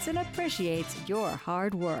supports and appreciates your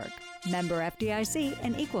hard work. Member FDIC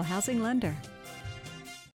and Equal Housing Lender.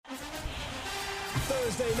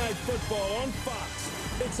 Thursday Night Football on Fox.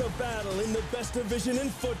 It's a battle in the best division in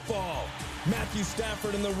football. Matthew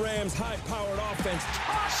Stafford and the Rams' high-powered offense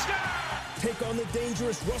take on the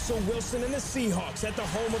dangerous Russell Wilson and the Seahawks at the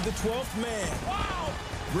home of the 12th man. Wow!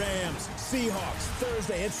 Rams, Seahawks,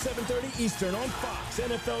 Thursday at 7:30 Eastern on Fox,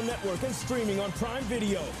 NFL Network, and streaming on Prime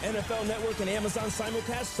Video. NFL Network and Amazon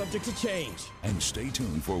simulcast subject to change. And stay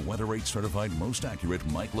tuned for Weather 8 certified most accurate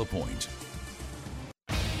Mike LaPointe.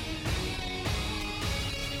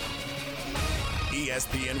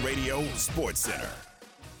 ESPN Radio Sports Center.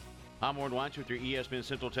 I'm Warren Weitz with your ESPN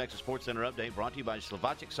Central Texas Sports Center update, brought to you by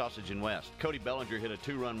Slovacek Sausage and West. Cody Bellinger hit a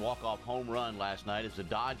 2-run walk-off home run last night as the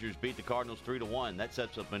Dodgers beat the Cardinals 3-1. That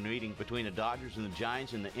sets up a meeting between the Dodgers and the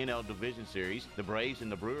Giants in the NL Division Series, the Braves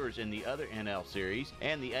and the Brewers in the other NL Series,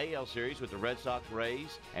 and the AL Series with the Red Sox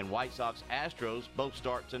Rays and White Sox Astros both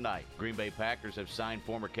start tonight. Green Bay Packers have signed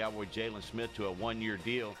former Cowboy Jalen Smith to a one-year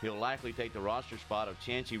deal. He'll likely take the roster spot of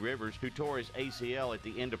Chancey Rivers, who tore his ACL at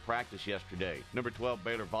the end of practice yesterday. Number 12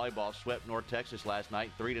 Baylor Volleyball swept North Texas last night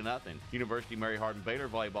 3-0. University Mary Hardin Baylor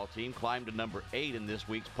volleyball team climbed to number 8 in this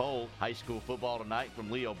week's poll. High school football tonight from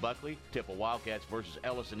Leo Buckley. Tipple Wildcats versus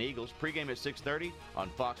Ellison Eagles. Pregame at 6:30 on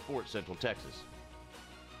Fox Sports Central Texas.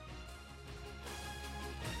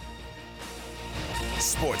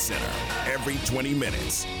 Sports Center, every 20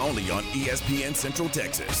 minutes, only on ESPN Central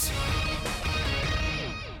Texas.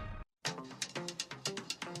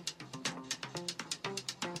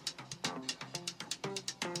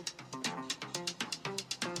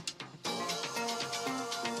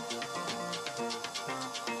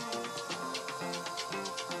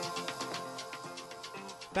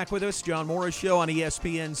 Back with us, John Morris Show on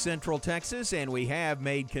ESPN Central Texas, and we have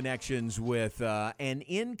made connections with an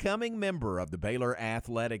incoming member of the Baylor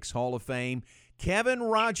Athletics Hall of Fame. Kevin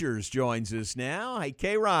Rogers joins us now. Hey,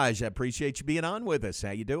 K-Raj, I appreciate you being on with us.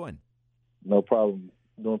 How you doing? No problem.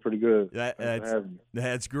 Doing pretty good.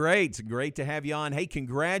 That's great. It's great to have you on. Hey,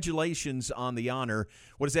 congratulations on the honor.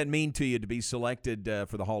 What does that mean to you to be selected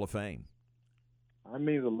for the Hall of Fame? It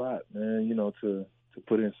means a lot, man, you know, to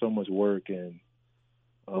put in so much work and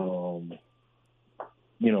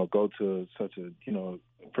you know, go to such a, you know,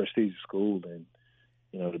 prestigious school and,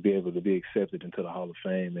 you know, to be able to be accepted into the Hall of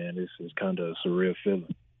Fame, man, this is kind of a surreal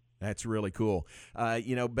feeling. That's really cool.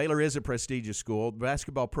 You know, Baylor is a prestigious school. The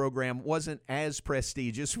basketball program wasn't as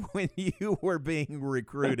prestigious when you were being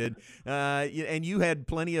recruited, and you had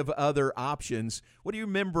plenty of other options. What do you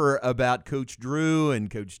remember about Coach Drew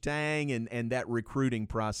and Coach Tang and that recruiting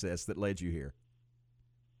process that led you here?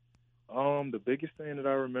 The biggest thing that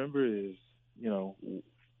I remember is, you know,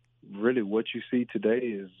 really what you see today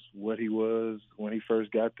is what he was when he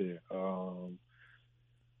first got there.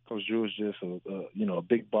 Coach Drew is just a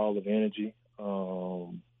big ball of energy.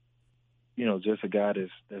 You know, just a guy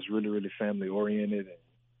that's really, really family oriented, and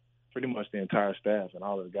pretty much the entire staff and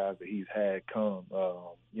all of the guys that he's had come.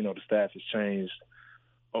 You know, the staff has changed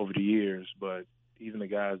over the years, but even the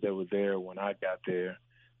guys that were there when I got there,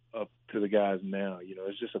 up to the guys now, you know,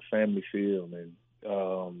 it's just a family feel, and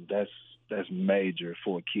that's major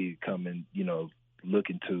for a kid coming, you know,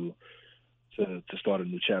 looking to start a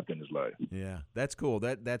new chapter in his life. Yeah, that's cool.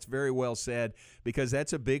 That's very well said, because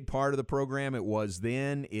that's a big part of the program. It was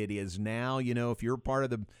then, it is now. You know, if you're part of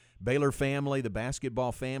the Baylor family, the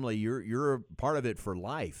basketball family, you're a part of it for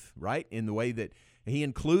life, right? In the way that he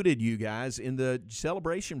included you guys in the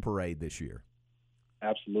celebration parade this year.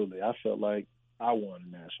 Absolutely. I felt like I won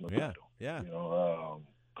the national title. Yeah. You know,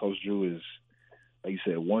 Coach Drew is, like you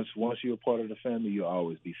said, once you're a part of the family, you'll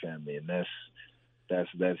always be family, and that's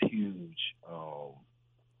huge.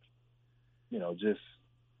 You know, just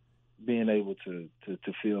being able to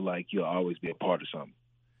feel like you'll always be a part of something.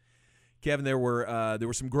 Kevin, there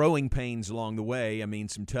were some growing pains along the way. I mean,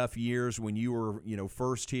 some tough years when you were, you know,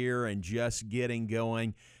 first here and just getting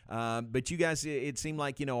going. But you guys, it seemed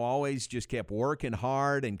like, you know, always just kept working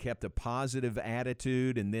hard and kept a positive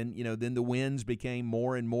attitude. And then, you know, then the wins became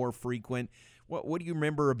more and more frequent. What do you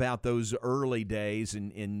remember about those early days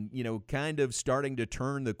and you know, kind of starting to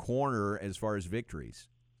turn the corner as far as victories?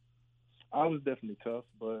 I was definitely tough,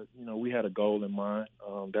 but, you know, we had a goal in mind.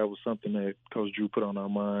 That was something that Coach Drew put on our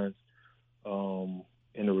minds.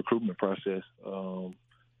 In the recruitment process,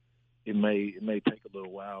 it may take a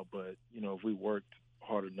little while, but, you know, if we worked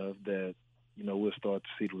hard enough that, you know, we'll start to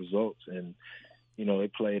see the results. And, you know,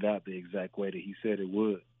 it played out the exact way that he said it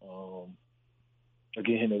would.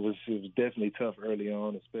 Again, it was definitely tough early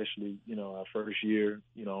on, especially, you know, our first year,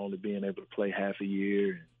 you know, only being able to play half a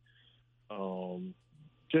year, and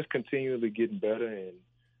just continually getting better. And,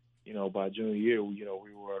 you know, by junior year, you know,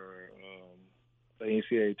 we were the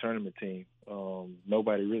NCAA tournament team.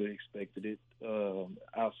 Nobody really expected it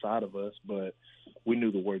outside of us, but we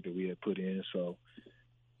knew the work that we had put in. So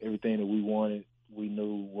everything that we wanted, we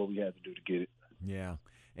knew what we had to do to get it. Yeah.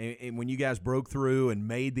 And when you guys broke through and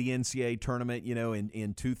made the NCAA tournament, you know,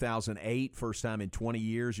 in 2008, first time in 20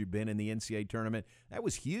 years you've been in the NCAA tournament, that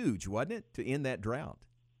was huge, wasn't it, to end that drought?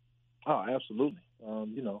 Oh, absolutely.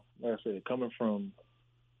 You know, like I said, coming from,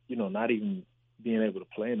 you know, not even being able to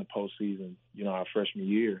play in the postseason, you know, our freshman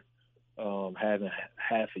year, having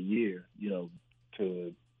half a year, you know,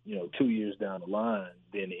 to, you know, 2 years down the line,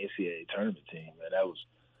 being the NCAA tournament team, man,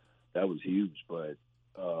 that was huge. But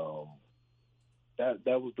that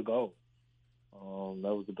was the goal.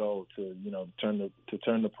 That was the goal to turn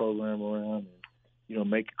the program around and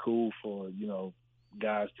make it cool for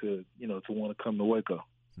guys to to want to come to Waco.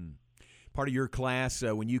 Part of your class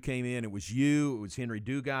when you came in, it was Henry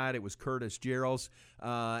Dugat, it was Curtis Gerals,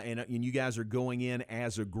 and you guys are going in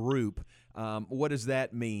as a group. What does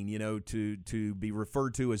that mean? To be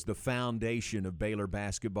referred to as the foundation of Baylor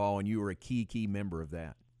basketball, and you were a key member of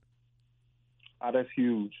that. That's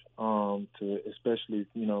huge. Especially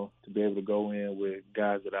to be able to go in with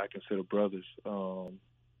guys that I consider brothers.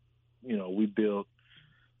 We built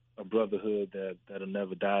a brotherhood that'll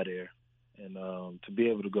never die there. And to be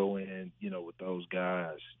able to go in, with those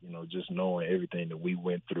guys, just knowing everything that we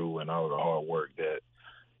went through and all the hard work that,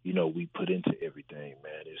 we put into everything,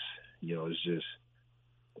 man, it's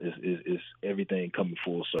everything coming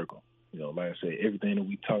full circle. Like I said, everything that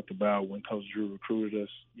we talked about when Coach Drew recruited us,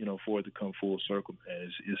 for it to come full circle,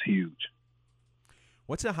 man, is huge.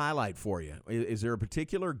 What's a highlight for you? Is there a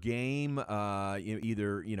particular game,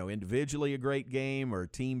 either individually a great game or a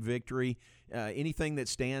team victory? Anything that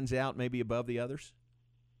stands out maybe above the others?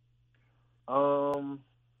 I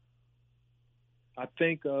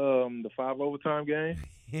think the 5 overtime game.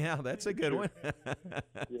 Yeah, that's a good one.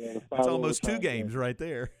 Yeah, that's almost 2 games right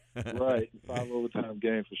there. Right, 5 overtime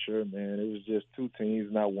game for sure, man. It was just 2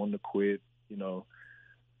 teams not wanting to quit, not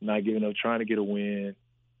giving up, trying to get a win.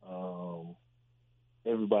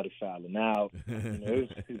 Everybody fouling out.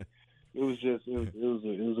 It was a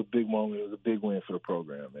big moment. It was a big win for the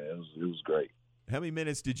program, man. It was great. How many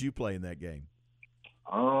minutes did you play in that game?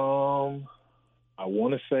 I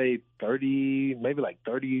want to say 30, maybe like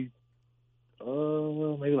 30.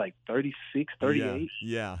 Maybe like 36, 38.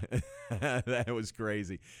 Yeah. That was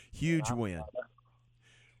crazy. Huge win.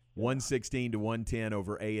 116 to 110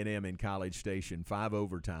 over A&M in College Station. 5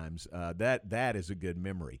 overtimes. That is a good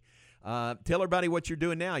memory. Tell everybody what you're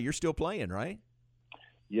doing now. You're still playing, right?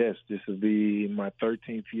 Yes, this will be my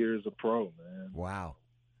 13th year as a pro, man. Wow.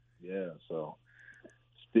 Yeah, so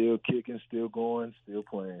still kicking, still going, still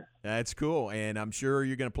playing. That's cool, and I'm sure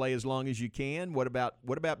you're going to play as long as you can. What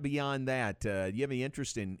about beyond that? Do you have any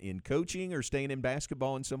interest in coaching or staying in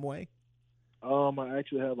basketball in some way? I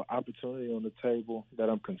actually have an opportunity on the table that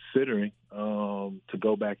I'm considering to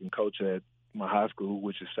go back and coach at my high school,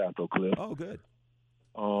 which is South Oak Cliff. Oh, good.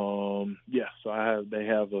 Yeah, so they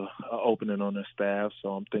have a opening on their staff, so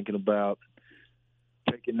I'm thinking about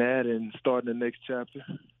taking that and starting the next chapter.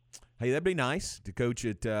 Hey, that'd be nice to coach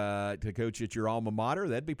at your alma mater.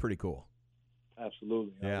 That'd be pretty cool.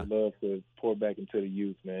 Absolutely. Yeah. I would love to pour back into the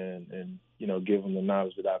youth, man, and give them the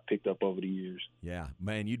knowledge that I've picked up over the years. Yeah,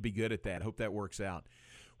 man, you'd be good at that. Hope that works out.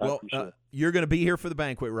 Well, you're going to be here for the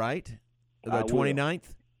banquet, right? The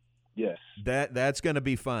 29th? Yes. That's going to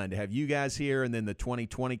be fun to have you guys here and then the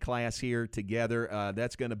 2020 class here together.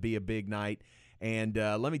 That's going to be a big night. And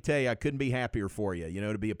let me tell you, I couldn't be happier for you,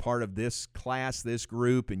 to be a part of this class, this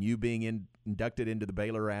group, and you being inducted into the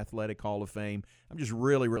Baylor Athletic Hall of Fame. I'm just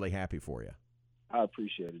really, really happy for you. I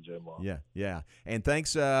appreciate it, Jamal. Yeah. And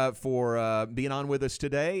thanks for being on with us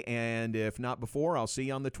today. And if not before, I'll see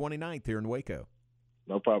you on the 29th here in Waco.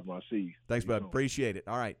 No problem. I'll see you. Thanks, bud. Appreciate it.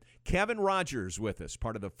 All right. Kevin Rogers with us,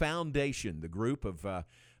 part of the foundation, the group of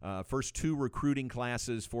first 2 recruiting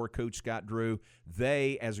classes for Coach Scott Drew.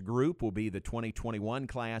 They, as a group, will be the 2021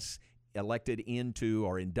 class elected into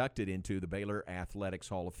or inducted into the Baylor Athletics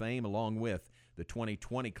Hall of Fame, along with the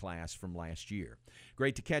 2020 class from last year.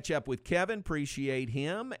 Great to catch up with Kevin. Appreciate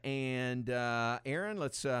him. And Aaron,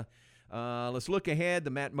 let's look ahead. The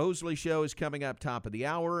Matt Mosley Show is coming up top of the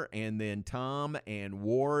hour, and then Tom and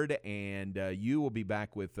Ward and you will be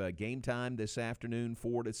back with Game Time this afternoon,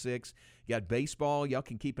 4 to 6. You got baseball. Y'all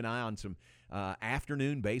can keep an eye on some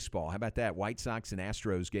afternoon baseball. How about that? White Sox and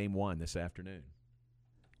Astros Game 1 this afternoon.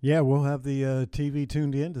 Yeah, we'll have the TV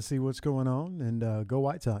tuned in to see what's going on, and go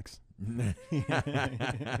White Sox. All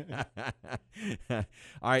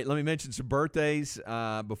right, let me mention some birthdays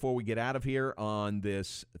before we get out of here on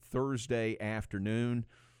this Thursday afternoon.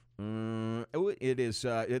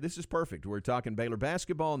 This is perfect. We're talking Baylor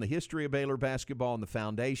basketball and the history of Baylor basketball and the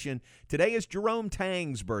foundation. Today is Jerome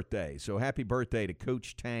Tang's birthday, so happy birthday to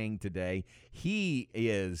Coach Tang today. He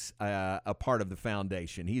is a part of the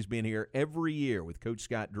foundation. He's been here every year with Coach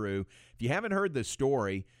Scott Drew. If you haven't heard the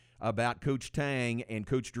story, about Coach Tang and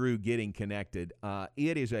Coach Drew getting connected.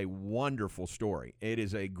 It is a wonderful story. It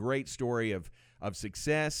is a great story of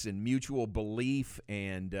success and mutual belief,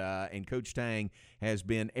 and Coach Tang has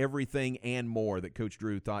been everything and more that Coach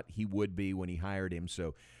Drew thought he would be when he hired him.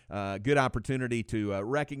 So good opportunity to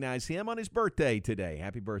recognize him on his birthday today.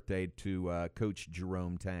 Happy birthday to Coach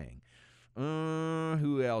Jerome Tang.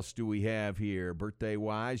 Who else do we have here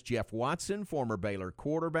birthday-wise? Jeff Watson, former Baylor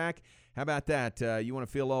quarterback. How about that? You want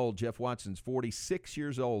to feel old? Jeff Watson's 46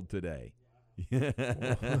 years old today. Does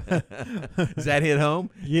that hit home?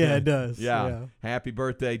 Yeah, it does. Yeah. Happy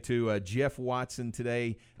birthday to Jeff Watson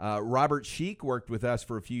today. Robert Sheik worked with us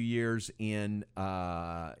for a few years in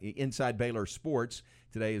Inside Baylor Sports.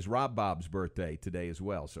 Today is Rob Bob's birthday today as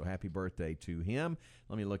well, so happy birthday to him.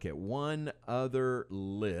 Let me look at one other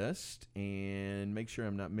list and make sure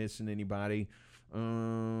I'm not missing anybody.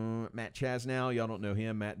 Matt Chasnow, y'all don't know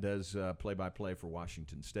him. Matt does play-by-play for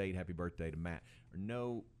Washington State. Happy birthday to Matt.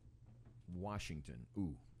 No, Washington.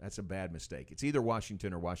 Ooh, that's a bad mistake. It's either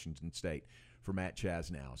Washington or Washington State for Matt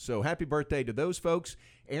Chasnow. So happy birthday to those folks.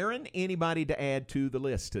 Aaron, anybody to add to the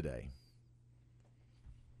list today?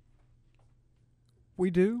 We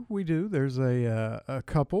do. There's a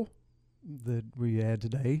couple that we had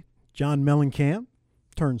today. John Mellencamp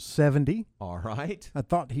turned 70. All right. I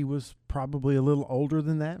thought he was probably a little older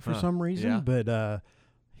than that for some reason, but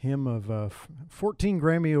him of 14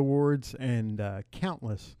 Grammy Awards and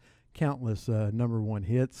countless number one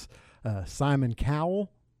hits. Simon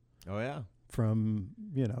Cowell. Oh yeah. From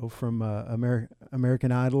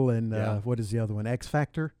American Idol and what is the other one? X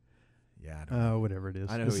Factor. Yeah, I don't know. Whatever it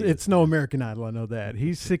is. I know it's no American Idol. I know that.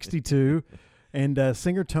 He's 62. And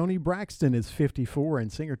singer Toni Braxton is 54.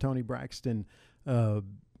 And singer Toni Braxton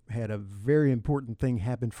had a very important thing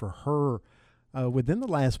happen for her within the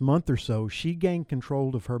last month or so. She gained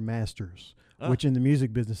control of her masters, which in the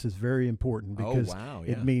music business is very important because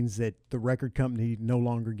it means that the record company no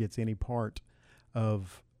longer gets any part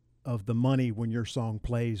of the money when your song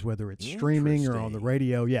plays, whether it's streaming or on the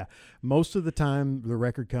radio. Yeah. Most of the time, the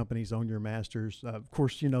record companies own your masters. Of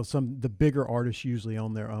course, the bigger artists usually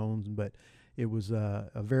own their own, but it was a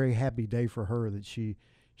very happy day for her that she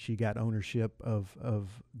got ownership of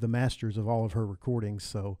the masters of all of her recordings.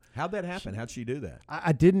 So how'd that happen? How'd she do that?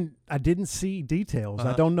 I didn't see details.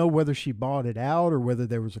 I don't know whether she bought it out or whether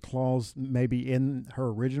there was a clause maybe in her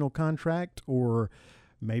original contract, or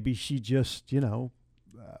maybe she just,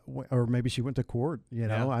 or maybe she went to court,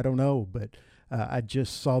 I don't know. But I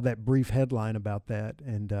just saw that brief headline about that.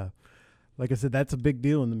 And like I said, that's a big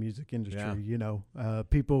deal in the music industry. Yeah.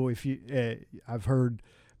 People, I've heard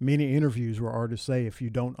many interviews where artists say if you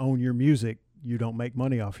don't own your music, you don't make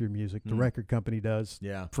money off your music. The record company does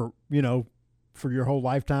for your whole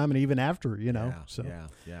lifetime and even after,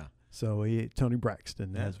 So Toni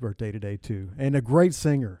Braxton has birthday today too. And a great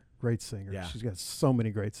singer. Yeah. She's got so many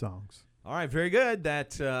great songs. All right, very good.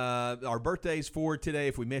 That's our birthdays for today.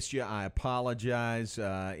 If we missed you, I apologize.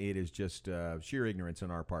 It is just sheer ignorance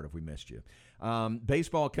on our part if we missed you.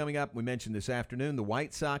 Baseball coming up, we mentioned this afternoon, the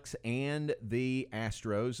White Sox and the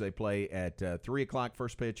Astros. They play at 3 o'clock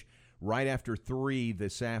first pitch, right after 3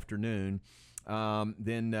 this afternoon.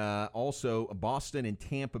 Then also Boston and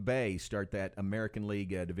Tampa Bay start that American League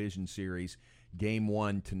Division Series. Game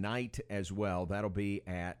 1 tonight as well. That'll be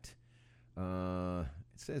at, it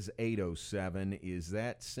says 8:07. Is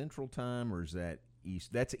that Central Time or is that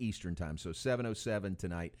East? That's Eastern Time. So 7:07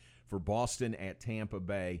 tonight for Boston at Tampa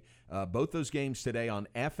Bay. Both those games today on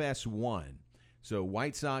FS1. So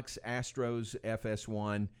White Sox, Astros,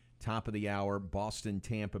 FS1. Top of the hour, Boston,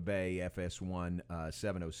 Tampa Bay, FS1,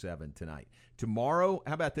 7:07 tonight. Tomorrow,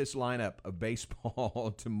 how about this lineup of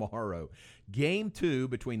baseball tomorrow? Game 2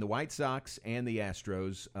 between the White Sox and the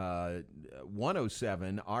Astros,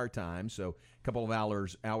 1:07 our time, so a couple of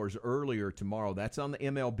hours earlier tomorrow. That's on the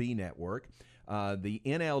MLB network. The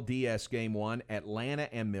NLDS Game 1, Atlanta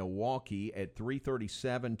and Milwaukee at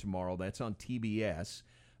 3:37 tomorrow. That's on TBS.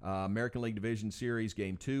 American League Division Series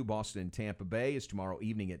Game 2, Boston and Tampa Bay is tomorrow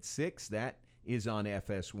evening at 6. That is on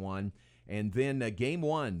FS1. And then Game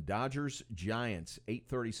 1, Dodgers-Giants,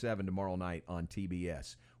 8:37 tomorrow night on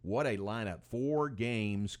TBS. What a lineup. 4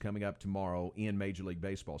 games coming up tomorrow in Major League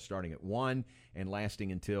Baseball, starting at 1 and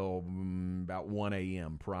lasting until about 1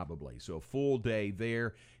 a.m. probably. So a full day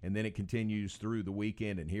there, and then it continues through the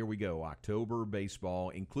weekend. And here we go, October baseball,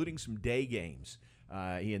 including some day games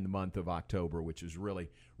in the month of October, which is really,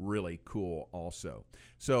 really cool also.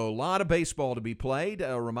 So a lot of baseball to be played.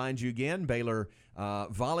 Remind you again, Baylor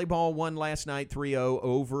volleyball won last night 3-0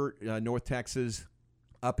 over North Texas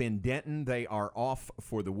up in Denton. They are off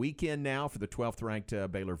for the weekend now for the 12th-ranked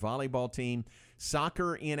Baylor volleyball team.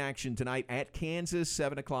 Soccer in action tonight at Kansas,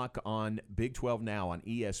 7 o'clock on Big 12 Now on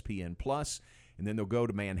ESPN+. And then they'll go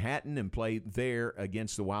to Manhattan and play there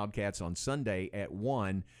against the Wildcats on Sunday at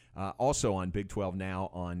 1, also on Big 12 Now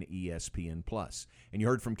on ESPN+. And you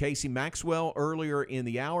heard from Casey Maxwell earlier in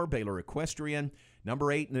the hour, Baylor Equestrian,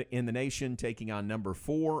 number 8 in the nation, taking on number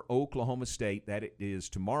 4, Oklahoma State. That is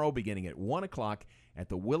tomorrow beginning at 1 o'clock at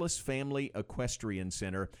the Willis Family Equestrian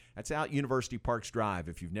Center. That's out University Parks Drive.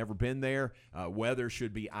 If you've never been there, weather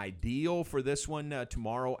should be ideal for this one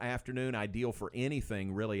tomorrow afternoon, ideal for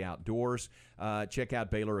anything really outdoors. Check out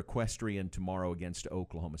Baylor Equestrian tomorrow against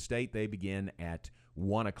Oklahoma State. They begin at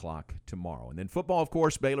 1 o'clock tomorrow. And then football, of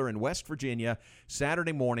course, Baylor in West Virginia,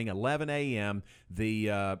 Saturday morning, 11 a.m. The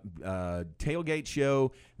tailgate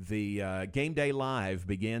show, the Game Day Live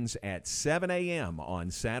begins at 7 a.m. on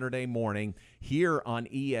Saturday morning here on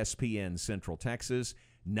ESPN Central Texas.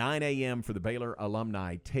 9 a.m. for the Baylor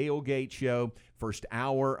Alumni Tailgate Show, first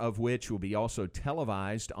hour of which will be also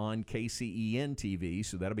televised on KCEN TV.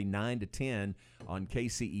 So that'll be 9 to 10 on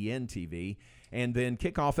KCEN TV. And then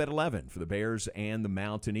kickoff at 11 for the Bears and the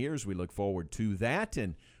Mountaineers. We look forward to that.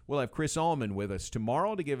 And we'll have Chris Allman with us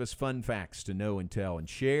tomorrow to give us fun facts to know and tell and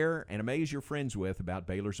share and amaze your friends with about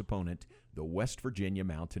Baylor's opponent, the West Virginia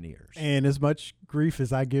Mountaineers. And as much grief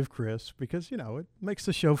as I give Chris, because, it makes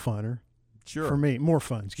the show funner. Sure. For me, more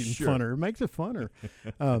fun. It's getting funner. It makes it funner.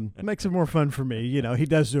 It makes it more fun for me. He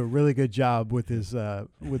does do a really good job with his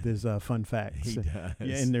fun facts. He does.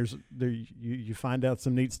 Yeah, and you find out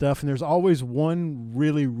some neat stuff, and there's always one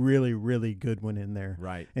really, really, really good one in there.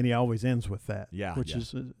 Right. And he always ends with that. Yeah. Which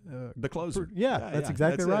is the closer. That's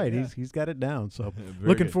exactly right. He's got it down. So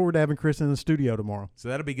looking forward to having Chris in the studio tomorrow. So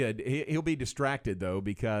that'll be good. He'll be distracted though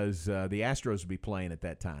because the Astros will be playing at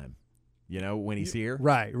that time. When he's here.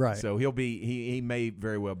 Right. So he may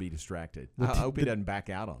very well be distracted. I hope he doesn't back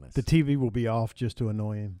out on us. The TV will be off just to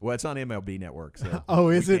annoy him. Well, it's on MLB Network. So oh,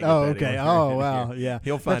 is it? Oh, okay. Oh, wow. Yeah.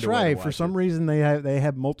 He'll find That's a way right. to For watch some it. reason, they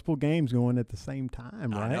have multiple games going at the same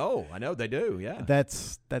time, right? I know they do, yeah.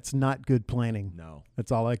 That's not good planning. No.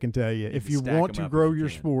 That's all I can tell you. If you stack want them to up grow if you your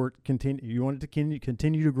can. sport, you want it to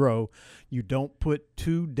continue to grow, you don't put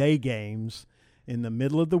 2 day games in the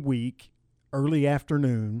middle of the week, early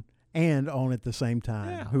afternoon, and on at the same time.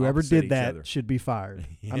 Yeah, Whoever opposite did each that other. should be fired.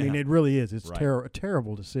 Yeah. I mean, it really is. It's Right. a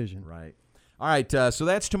terrible decision. Right. All right, so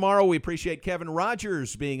that's tomorrow. We appreciate Kevin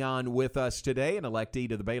Rogers being on with us today, an electee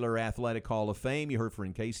to the Baylor Athletic Hall of Fame. You heard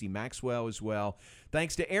from Casey Maxwell as well.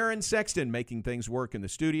 Thanks to Aaron Sexton making things work in the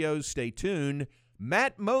studios. Stay tuned.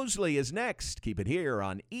 Matt Mosley is next. Keep it here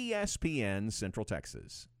on ESPN Central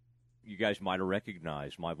Texas. You guys might have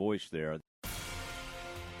recognized my voice there.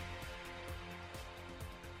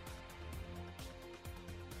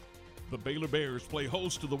 The Baylor Bears play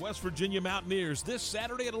host to the West Virginia Mountaineers this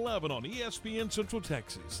Saturday at 11 on ESPN Central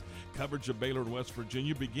Texas. Coverage of Baylor and West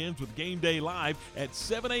Virginia begins with Game Day Live at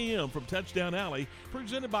 7 a.m. from Touchdown Alley,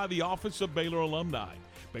 presented by the Office of Baylor Alumni.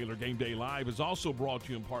 Baylor Game Day Live is also brought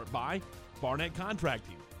to you in part by Barnett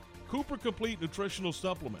Contracting, Cooper Complete Nutritional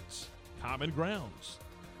Supplements, Common Grounds,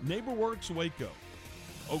 NeighborWorks Waco,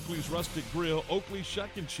 Oakley's Rustic Grill, Oakley Shuck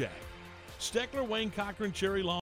and Shack, Steckler Wayne Cochran Cherry Lawn,